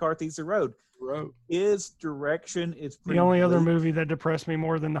Cormac McCarthy's The Road. His direction is pretty the only other movie that depressed me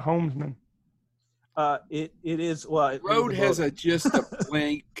more than The Homesman. It is, well, Road has just a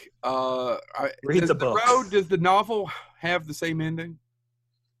blank. Read the book. Road, does the novel have the same ending?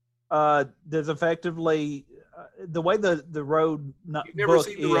 There's effectively the way the Road. You've never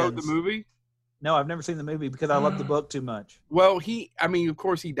seen The Road, the movie? No, I've never seen the movie because I love the book too much. Well, of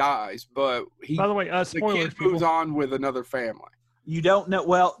course he dies, but by the way, spoilers, the kid moves on with another family. You don't know.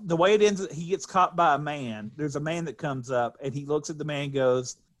 Well, the way it ends, he gets caught by a man. There's a man that comes up and he looks at the man and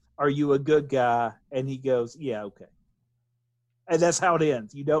goes, "Are you a good guy?" And he goes, "Yeah, okay." And that's how it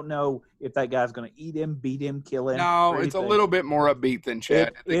ends. You don't know if that guy's going to eat him, beat him, kill him. No, it's a little bit more upbeat than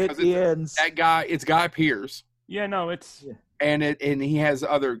Chad. It ends. That guy, it's Guy Pearce. Yeah, no, it's. Yeah. And he has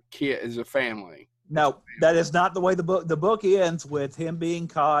other kids as a family. No, that is not the way the book ends with him being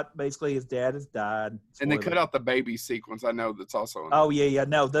caught. Basically, his dad has died. And they cut out the baby sequence. I know that's also. Yeah.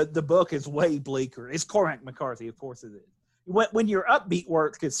 No, the book is way bleaker. It's Cormac McCarthy, of course it is. When your upbeat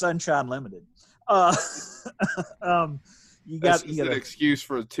work is Sunshine Limited. You got an excuse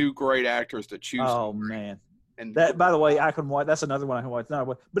for two great actors to choose. Oh man. And that, by the way, I can watch. That's another one I can watch.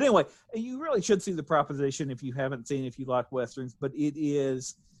 But anyway, you really should see The Proposition if you haven't seen. If you like westerns, but it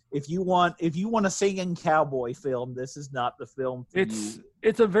is if you want a singing cowboy film, this is not the film for you.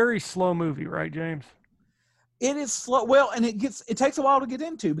 It's a very slow movie, right, James? It is slow. Well, and it takes a while to get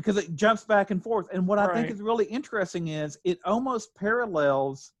into because it jumps back and forth. And what I think is really interesting is it almost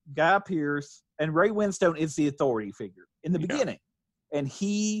parallels Guy Pearce, and Ray Winstone is the authority figure in the beginning, And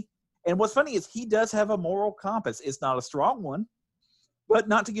what's funny is he does have a moral compass. It's not a strong one, but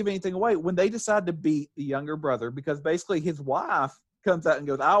not to give anything away. When they decide to beat the younger brother, because basically his wife comes out and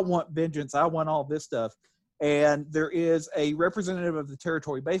goes, "I want vengeance. I want all this stuff." And there is a representative of the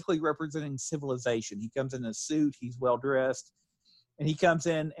territory, basically representing civilization. He comes in a suit. He's well-dressed. And he comes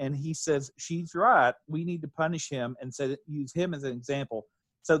in and he says, "She's right. We need to punish him," and use him as an example.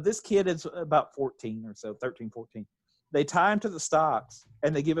 So this kid is about 14 or so, 13, 14. They tie him to the stocks,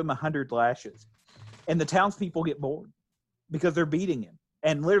 and they give him 100 lashes. And the townspeople get bored because they're beating him.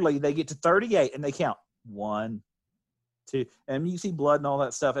 And literally, they get to 38, and they count 1, 2. And you see blood and all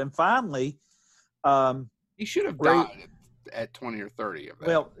that stuff. And finally... he should have died at 20 or 30 of that.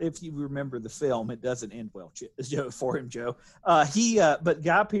 Well, if you remember the film, it doesn't end well for him, Joe. But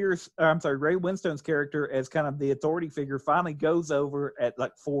Guy Pearce, Ray Winstone's character as kind of the authority figure finally goes over at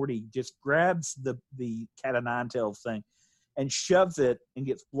like 40, just grabs the cat o' nine tails thing and shoves it and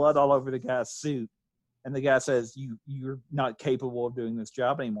gets blood all over the guy's suit. And the guy says, you're not capable of doing this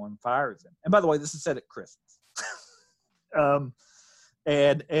job anymore, and fires him. And by the way, this is set at Christmas.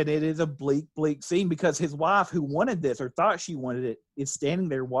 And it is a bleak scene because his wife, who wanted this or thought she wanted it, is standing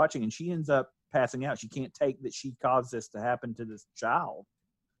there watching, and she ends up passing out. She can't take that she caused this to happen to this child.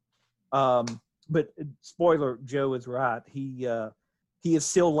 But spoiler, Joe is right. He is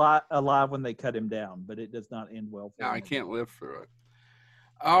still alive when they cut him down, but it does not end well for him. I can't live through it.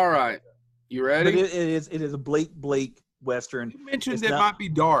 All right. You ready? But it is a bleak Western. You mentioned it might be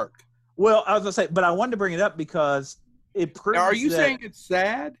dark. Well, I was going to say, but I wanted to bring it up because it proves. Now, are you saying it's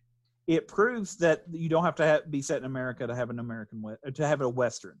sad? It proves that you don't have to be set in America to have to have a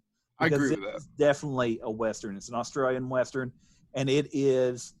Western. I agree with that. It's definitely a Western. It's an Australian Western, and it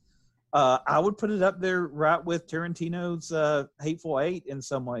is. I would put it up there right with Tarantino's Hateful Eight in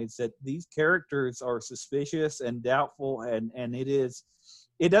some ways. That these characters are suspicious and doubtful, and it is.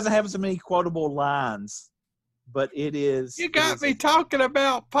 It doesn't have so many quotable lines, but it is. You got me talking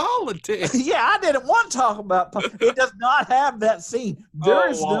about politics. Yeah, I didn't want to talk about politics. It does not have that scene.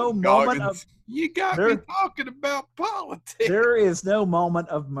 There is no moment of. You got me talking about politics. There is no moment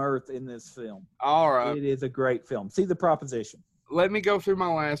of mirth in this film. All right. It is a great film. See The Proposition. Let me go through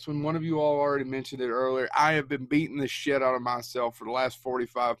my last one. One of you all already mentioned it earlier. I have been beating the shit out of myself for the last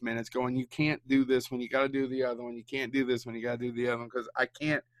 45 minutes going, you can't do this when you got to do the other one. You can't do this when you got to do the other one because I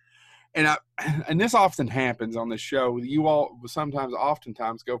can't. And this often happens on this show. You all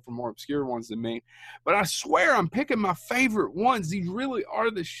oftentimes go for more obscure ones than me. But I swear I'm picking my favorite ones. These really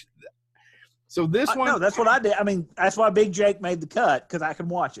are the So this one. No, that's what I did. I mean, that's why Big Jake made the cut because I can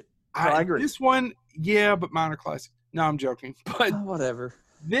watch it. So I agree. This one, yeah, but mine are classic. No, I'm joking. But whatever.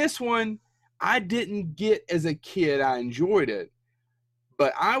 This one, I didn't get as a kid. I enjoyed it,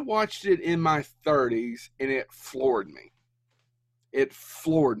 but I watched it in my 30s and it floored me. It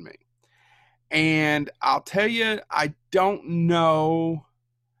floored me. And I'll tell you, I don't know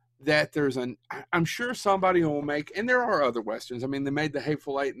that I'm sure somebody will make, and there are other Westerns. I mean, they made The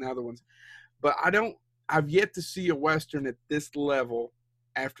Hateful Eight and other ones, but I've yet to see a Western at this level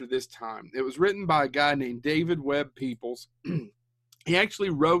after this time. It was written by a guy named David Webb Peoples. He actually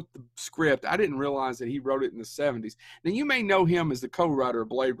wrote the script. I didn't realize that he wrote it in the 70s. Now, you may know him as the co-writer of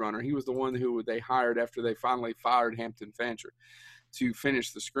Blade Runner. He was the one who they hired after they finally fired Hampton Fancher to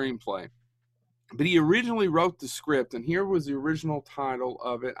finish the screenplay. But he originally wrote the script, and here was the original title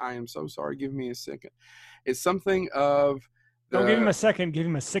of it. I am so sorry. Give me a second. It's something of... Don't give him a second. Give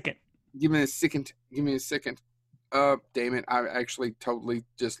him a second. Give me a second. Give me a second. Damn it. I actually totally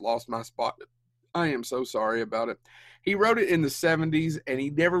just lost my spot. I am so sorry about it. He wrote it in the 70s, and he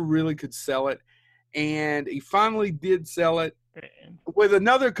never really could sell it. And he finally did sell it with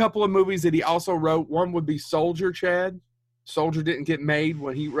another couple of movies that he also wrote. One would be Soldier, Chad. Soldier didn't get made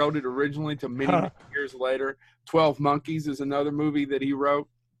when he wrote it originally till many years later. 12 Monkeys is another movie that he wrote.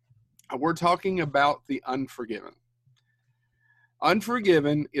 We're talking about The Unforgiven.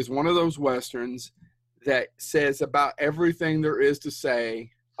 Unforgiven is one of those Westerns that says about everything there is to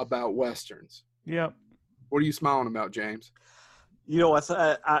say about Westerns. Yep. What are you smiling about, James? You know what?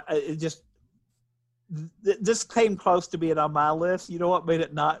 This came close to being on my list. You know what made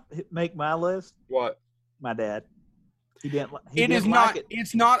it not make my list? What? My dad. He didn't like it.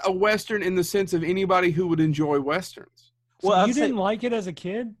 It's not a Western in the sense of anybody who would enjoy Westerns. Well, you didn't like it as a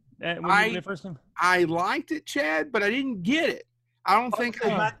kid? I liked it, Chad, but I didn't get it. I don't think I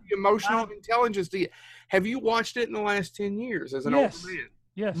had the emotional intelligence to get. Have you watched it in the last 10 years as an older man?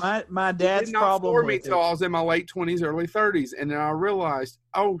 Yes. My dad's problem for me till I was in my late 20s, early 30s, and then I realized,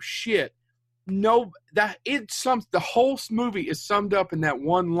 oh shit, no, the whole movie is summed up in that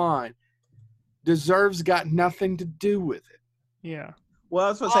one line. Deserves got nothing to do with it. Yeah. Well,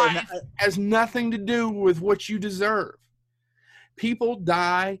 that's what I'm saying. Has nothing to do with what you deserve. People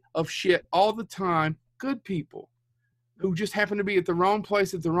die of shit all the time. Good people who just happen to be at the wrong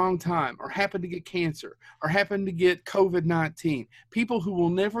place at the wrong time, or happen to get cancer, or happen to get COVID-19. People who will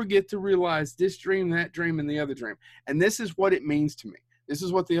never get to realize this dream, that dream, and the other dream. And this is what it means to me. This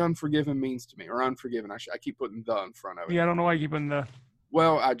is what The Unforgiven means to me, or Unforgiven. I keep putting the in front of it. Yeah, I don't know why you keep putting the.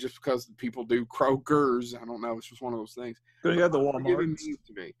 Well, just because people do Kroger's, I don't know. It's just one of those things. Go to the Walmart. Means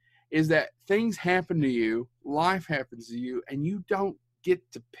to me is that things happen to you, life happens to you, and you don't get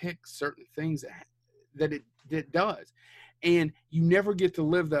to pick certain things that it does, and you never get to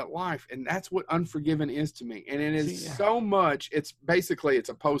live that life. And that's what Unforgiven is to me. And it is so much. It's basically a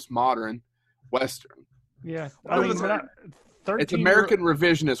postmodern Western. Yeah, it's American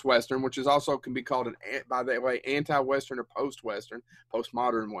revisionist Western, which is also can be called by the way, anti-Western or post-Western,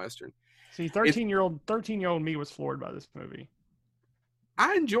 postmodern Western. See, 13-year-old me was floored by this movie.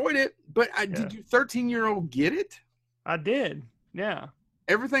 I enjoyed it, but did you 13-year-old get it? I did. Yeah.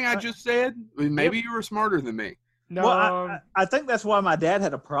 Everything I just said. Maybe you were smarter than me. No, well, I think that's why my dad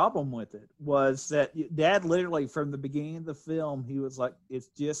had a problem with it. Was that Dad literally from the beginning of the film, he was like, "It's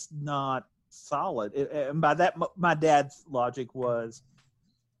just not solid." And by that, my dad's logic was,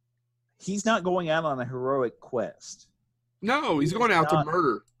 he's not going out on a heroic quest. No, he's going out to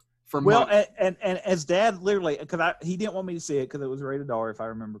murder. And as Dad literally, because he didn't want me to see it because it was rated R, if I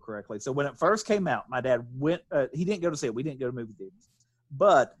remember correctly. So when it first came out, my dad went. He didn't go to see it. We didn't go to movie theaters.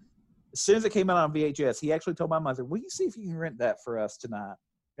 But as soon as it came out on VHS, he actually told my mother, "Will you see if you can rent that for us tonight?"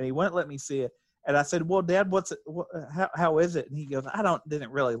 And he wouldn't let me see it. And I said, "Well, Dad, what's it? How is it?" And he goes,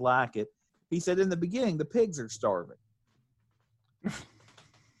 didn't really like it." He said, "In the beginning, the pigs are starving."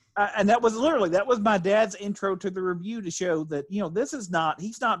 And that was my dad's intro to the review to show that, this is not,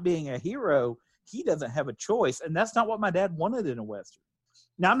 he's not being a hero. He doesn't have a choice. And that's not what my dad wanted in a Western.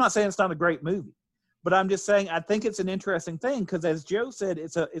 Now, I'm not saying it's not a great movie, but I'm just saying, I think it's an interesting thing because, as Joe said,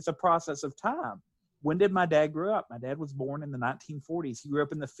 it's a process of time. When did my dad grow up? My dad was born in the 1940s. He grew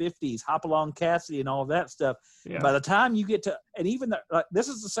up in the 50s, Hopalong Cassidy and all of that stuff. Yeah. By the time you get to, and even this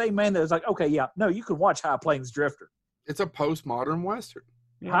is the same man that was like, okay, yeah, no, you can watch High Plains Drifter. It's a postmodern Western.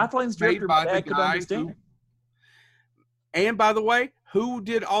 Yeah. High Plains Drifter, my dad could understand. And by the way, who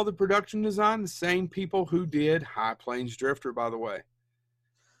did all the production design? The same people who did High Plains Drifter, by the way.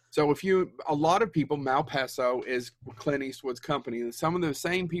 So a lot of people, Malpaso is Clint Eastwood's company, and some of the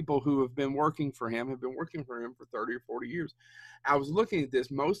same people who have been working for him for 30 or 40 years. I was looking at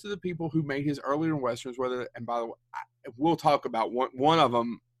this. Most of the people who made his earlier Westerns, and by the way, we'll talk about one of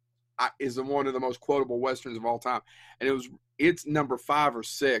them is one of the most quotable westerns of all time, and it's number 5 or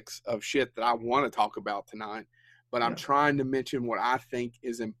 6 of shit that I want to talk about tonight. But I'm trying to mention what I think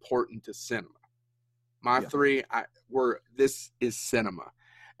is important to cinema. My 3 this is cinema,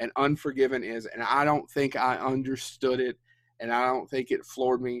 and Unforgiven is, and I don't think I understood it, and I don't think it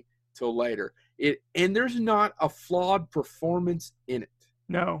floored me till later. And there's not a flawed performance in it.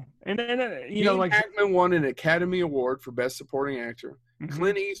 No, and Gene Hackman won an Academy Award for Best Supporting Actor. Mm-hmm.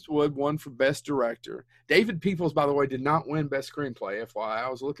 Clint Eastwood won for Best Director. David Peoples, by the way, did not win Best Screenplay. FYI, I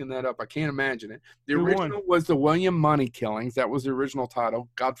was looking that up. I can't imagine it. The original was The William Money Killings. That was the original title.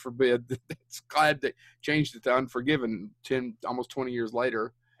 God forbid. It's glad they changed it to Unforgiven almost 20 years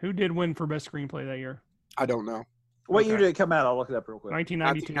later. Who did win for Best Screenplay that year? I don't know. What year did it come out? I'll look it up real quick.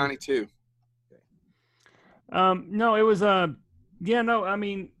 1992. Okay. No, it was I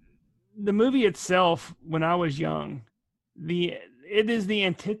mean, the movie itself, when I was young, it is the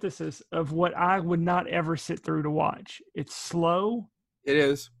antithesis of what I would not ever sit through to watch. It's slow. It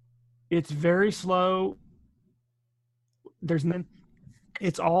is. It's very slow.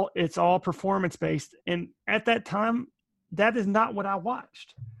 It's all performance based, and at that time, that is not what I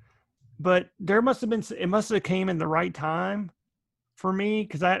watched. But it must have came in the right time for me,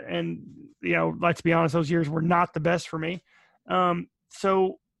 because let's be honest, those years were not the best for me.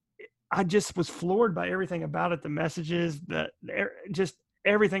 So I just was floored by everything about it. The messages, just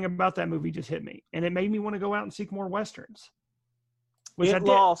everything about that movie just hit me, and it made me want to go out and seek more westerns.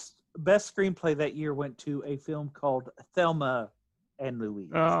 Lost Best Screenplay that year went to a film called Thelma and Louise.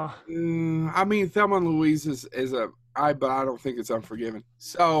 I mean, Thelma and Louise but I don't think it's Unforgiven.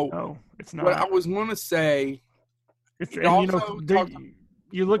 So no, it's not. What I was going to say,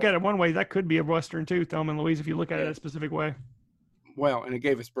 you look at it one way, that could be a western too, Thelma and Louise, if you look at it a specific way. Well, and it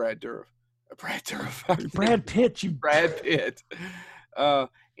gave us Brad Dourif. Brad Pitt. Brad Pitt.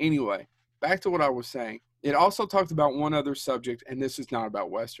 Anyway, back to what I was saying. It also talked about one other subject, and this is not about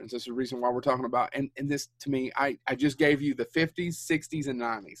westerns. This is the reason why we're talking about, and this, to me, I just gave you the 50s, 60s, and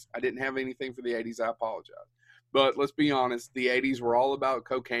 90s. I didn't have anything for the 80s. I apologize. But let's be honest, the 80s were all about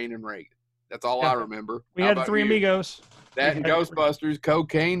cocaine and Reagan. That's all I remember. We had the Three Amigos. That and Ghostbusters,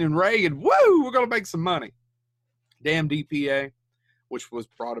 cocaine, and Reagan. Woo! We're going to make some money. Damn DPA, which was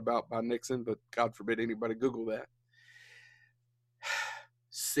brought about by Nixon, but God forbid anybody Google that.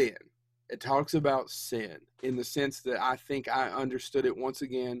 Sin. It talks about sin in the sense that I think I understood it once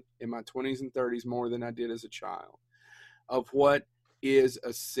again in my 20s and 30s more than I did as a child, of what is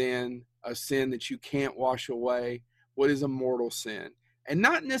a sin that you can't wash away. What is a mortal sin? And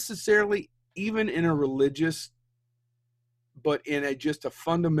not necessarily even in a religious, but in just a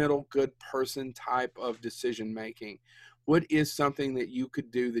fundamental good person type of decision making. What is something that you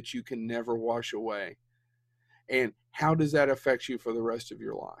could do that you can never wash away? And how does that affect you for the rest of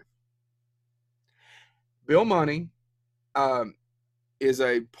your life? Bill Money is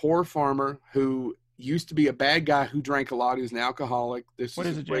a poor farmer who used to be a bad guy who drank a lot. He was an alcoholic. What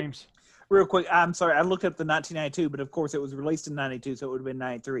is it, James? Real quick, I'm sorry. I looked up the 1992, but of course it was released in 92, so it would have been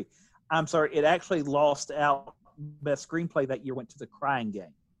 93. I'm sorry. It actually lost out Best Screenplay that year, went to The Crying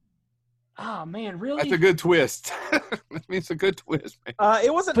Game. Oh, man, really? That's a good twist. I mean, it's a good twist, man.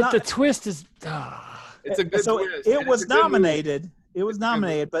 It wasn't. But the twist is. It's a good twist. It was nominated. It was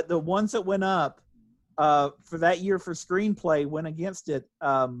nominated, but the ones that went up for that year for screenplay went against it.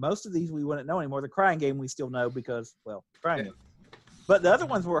 Most of these we wouldn't know anymore. The Crying Game we still know because, well, Crying Game. But the other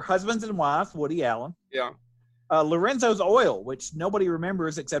ones were Husbands and Wives, Woody Allen. Yeah. Lorenzo's Oil, which nobody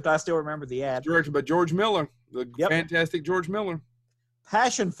remembers except I still remember the ad. Directed by George Miller, the fantastic George Miller.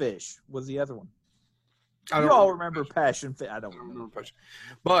 Passion Fish was the other one. You all remember Passion Fish. I don't remember Passion.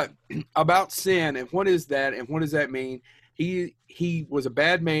 But about sin and what is that and what does that mean? He was a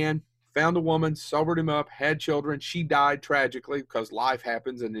bad man, found a woman, sobered him up, had children. She died tragically because life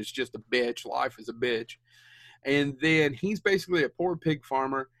happens and it's just a bitch. Life is a bitch. And then he's basically a poor pig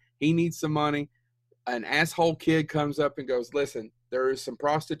farmer. He needs some money. An asshole kid comes up and goes, listen, there is some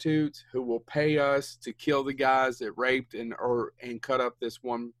prostitutes who will pay us to kill the guys that raped and cut up this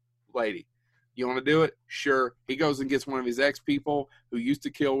one lady. You want to do it? Sure. He goes and gets one of his ex-people who used to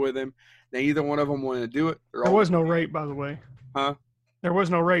kill with him. Now, either one of them wanted to do it. There was no rape, by the way. Huh? There was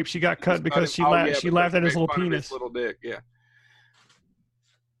no rape. She got cut because she laughed at his little penis. His little dick, yeah.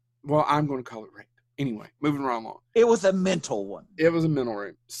 Well, I'm going to call it rape. Anyway, moving right along. It was a mental one. It was a mental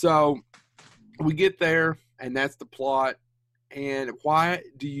rape. So we get there, and that's the plot. And why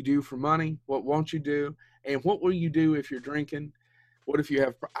do you do for money? What won't you do? And what will you do if you're drinking? What if you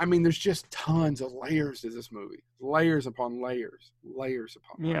have – I mean, there's just tons of layers to this movie. Layers upon layers. Layers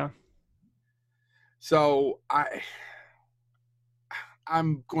upon layers. Yeah. So I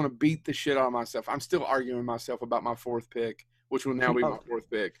I'm going to beat the shit out of myself. I'm still arguing with myself about my fourth pick, which will now be my fourth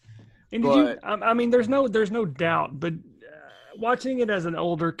pick. And But- I mean, there's no doubt, but watching it as an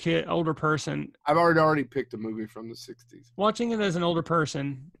older person, I've already picked a movie from the 60s. watching it as an older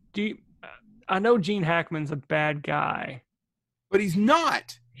person, I know Gene Hackman's a bad guy. But he's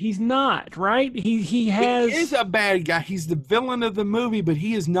not. He's not, right? He He is a bad guy. He's the villain of the movie, but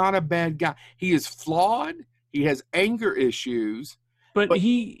he is not a bad guy. He is flawed. He has anger issues. but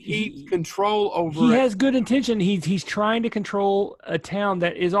He he control over he it. has good intention. He's trying to control a town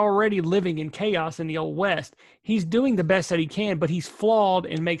that is already living in chaos in the Old West. He's doing the best that he can, but he's flawed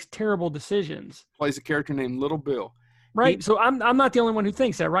and makes terrible decisions. Plays a character named Little Bill. Right? So I'm not the only one who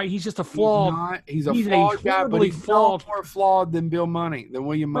thinks that, right? He's just a flawed. He's a he's a flawed guy, but horribly he's flawed- no more flawed than Bill Money, than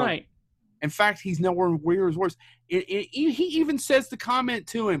William Money. Right. In fact, he's nowhere near as worse. He even says the comment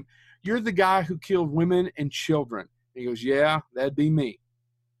to him, "You're the guy who killed women and children." He goes, "Yeah, that'd be me."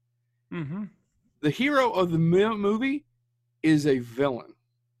 Mm-hmm. The hero of the movie is a villain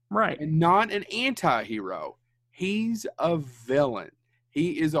Right. and not an anti-hero. He's a villain.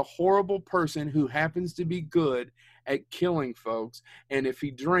 He is a horrible person who happens to be good at killing folks. And if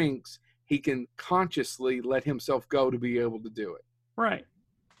he drinks, he can consciously let himself go to be able to do it. Right.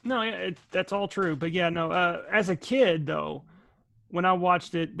 No, that's all true. But yeah, no. As a kid, though, when I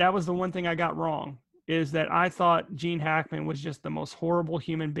watched it, that was the one thing I got wrong. Is that I thought Gene Hackman was just the most horrible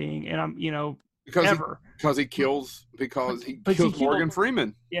human being, and Because he kills Morgan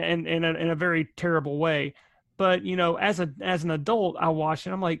Freeman. Yeah, in a very terrible way. But as an adult, I watched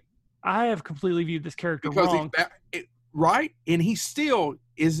it. I'm like, I have completely viewed this character wrong. Right? And he still,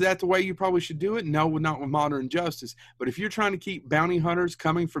 is that the way you probably should do it? No, not with modern justice. But if you're trying to keep bounty hunters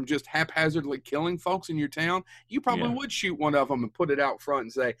coming from just haphazardly killing folks in your town, you probably would shoot one of them and put it out front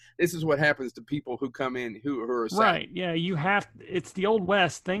and say, this is what happens to people who come in who are assassins. Right. Yeah, it's the Old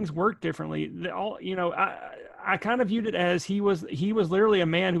West. Things work differently. I kind of viewed it as he was literally a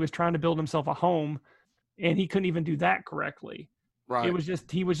man who was trying to build himself a home, and he couldn't even do that correctly. Right.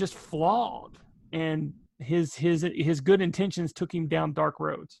 He was just flawed, and his good intentions took him down dark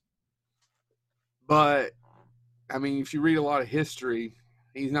roads. But I mean, if you read a lot of history,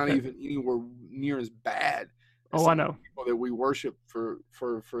 he's not even anywhere near as bad as I know people that we worship for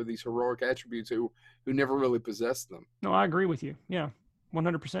these heroic attributes who never really possessed them. No, I agree with you. Yeah,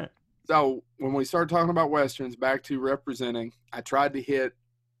 100%. So when we start talking about Westerns, back to representing, I tried to hit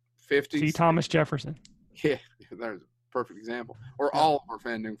 50s. See, Thomas Jefferson. Yeah, there's a perfect example. Or all of our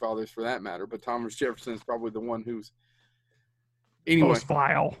founding fathers for that matter. But Thomas Jefferson is probably the one who's... Anyway. Most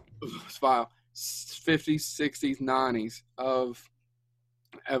vile. 50s, 60s, 90s of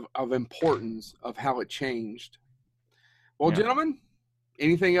importance of how it changed. Well, gentlemen,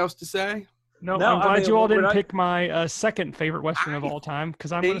 anything else to say? No, I'm glad you all didn't pick my second favorite Western of all time,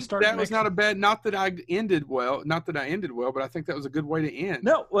 because I'm going to start. That was not a bad. Not that I ended well, but I think that was a good way to end.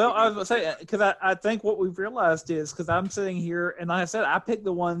 No, well, I was going to say, because I think what we've realized is, because I'm sitting here, and like I said, I picked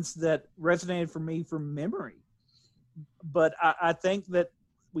the ones that resonated for me from memory. But I think that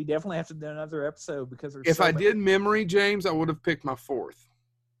we definitely have to do another episode, because there's if I did memory, James, I would have picked my fourth.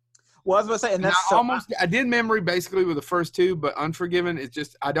 Well, I was going to say, and that's I did memory basically with the first two, but Unforgiven is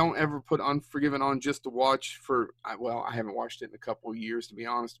just, I don't ever put Unforgiven on just to watch I haven't watched it in a couple of years, to be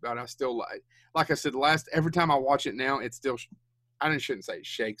honest about it. I still like I said, every time I watch it now, it still, I shouldn't say it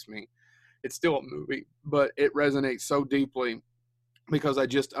shakes me. It's still a movie, but it resonates so deeply because I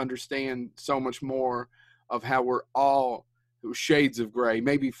just understand so much more of how we're all shades of gray,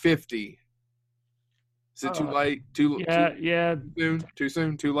 maybe 50. Is it too late? Too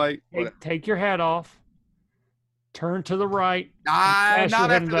soon? Too late? Take your hat off. Turn to the right. Not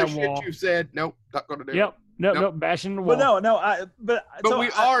after the shit you've said. Nope, not going to do it. Yep. Nope. Bashing the wall. But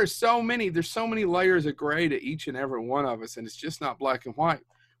are so many. There's so many layers of gray to each and every one of us, and it's just not black and white,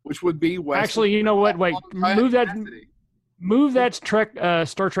 which would be Western. Actually, you know what? Wait, move that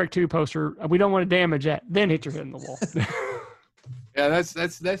Star Trek 2 poster. We don't want to damage that. Then hit your head in the wall. Yeah,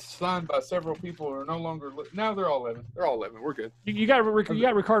 that's signed by several people who are no longer. Now they're all living. They're all living. We're good. You got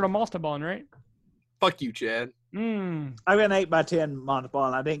Ricardo Montalban, right? Fuck you, Chad. Mm. I've got an 8x10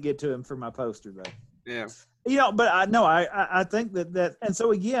 Montalban. I didn't get to him for my poster though. Yeah. But I think that, and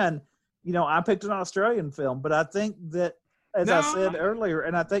so again, I picked an Australian film, but I think that, as I said earlier,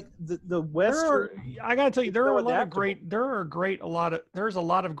 and I think the Western. I got to tell you, there's a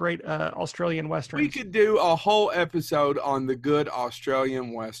lot of great Australian Westerns. We could do a whole episode on the good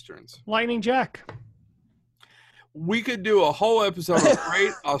Australian Westerns. Lightning Jack. We could do a whole episode of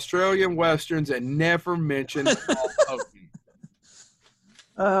great Australian Westerns and never mention all of them.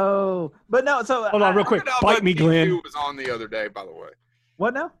 Oh, but no. So hold on, real quick. Bite me, Glenn. Was on the other day, by the way.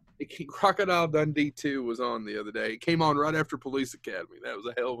 What now? Crocodile Dundee 2 was on the other day. It came on right after Police Academy. That was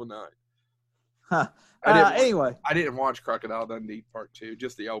a hell of a night. Huh. Anyway, I didn't watch Crocodile Dundee Part 2,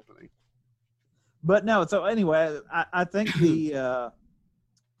 just the opening. But no, so anyway, I think like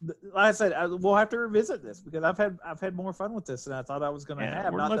I said, we'll have to revisit this because I've had more fun with this than I thought I was going to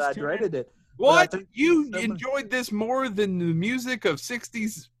have. Not that I dreaded it. What? You enjoyed this more than the music of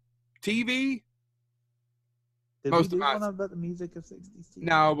 60s TV? Did we do one about the music of 60s TV?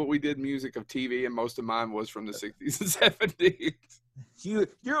 No, but we did music of TV, and most of mine was from the 60s and 70s.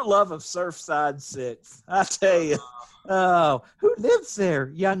 Your love of Surfside 6, I tell you. Oh, who lives there?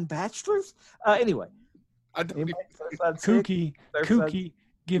 Young bachelors? Anyway. Kooky,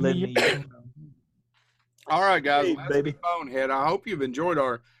 give me your... All right, guys. Hey, baby. Bonehead. I hope you've enjoyed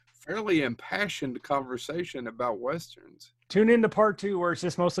our fairly impassioned conversation about Westerns. Tune in to part 2 where it's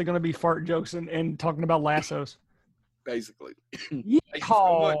just mostly going to be fart jokes and talking about lassos. Basically. Thank you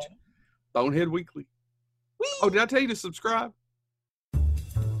so much. Bonehead Weekly. Whee! Oh, did I tell you to subscribe?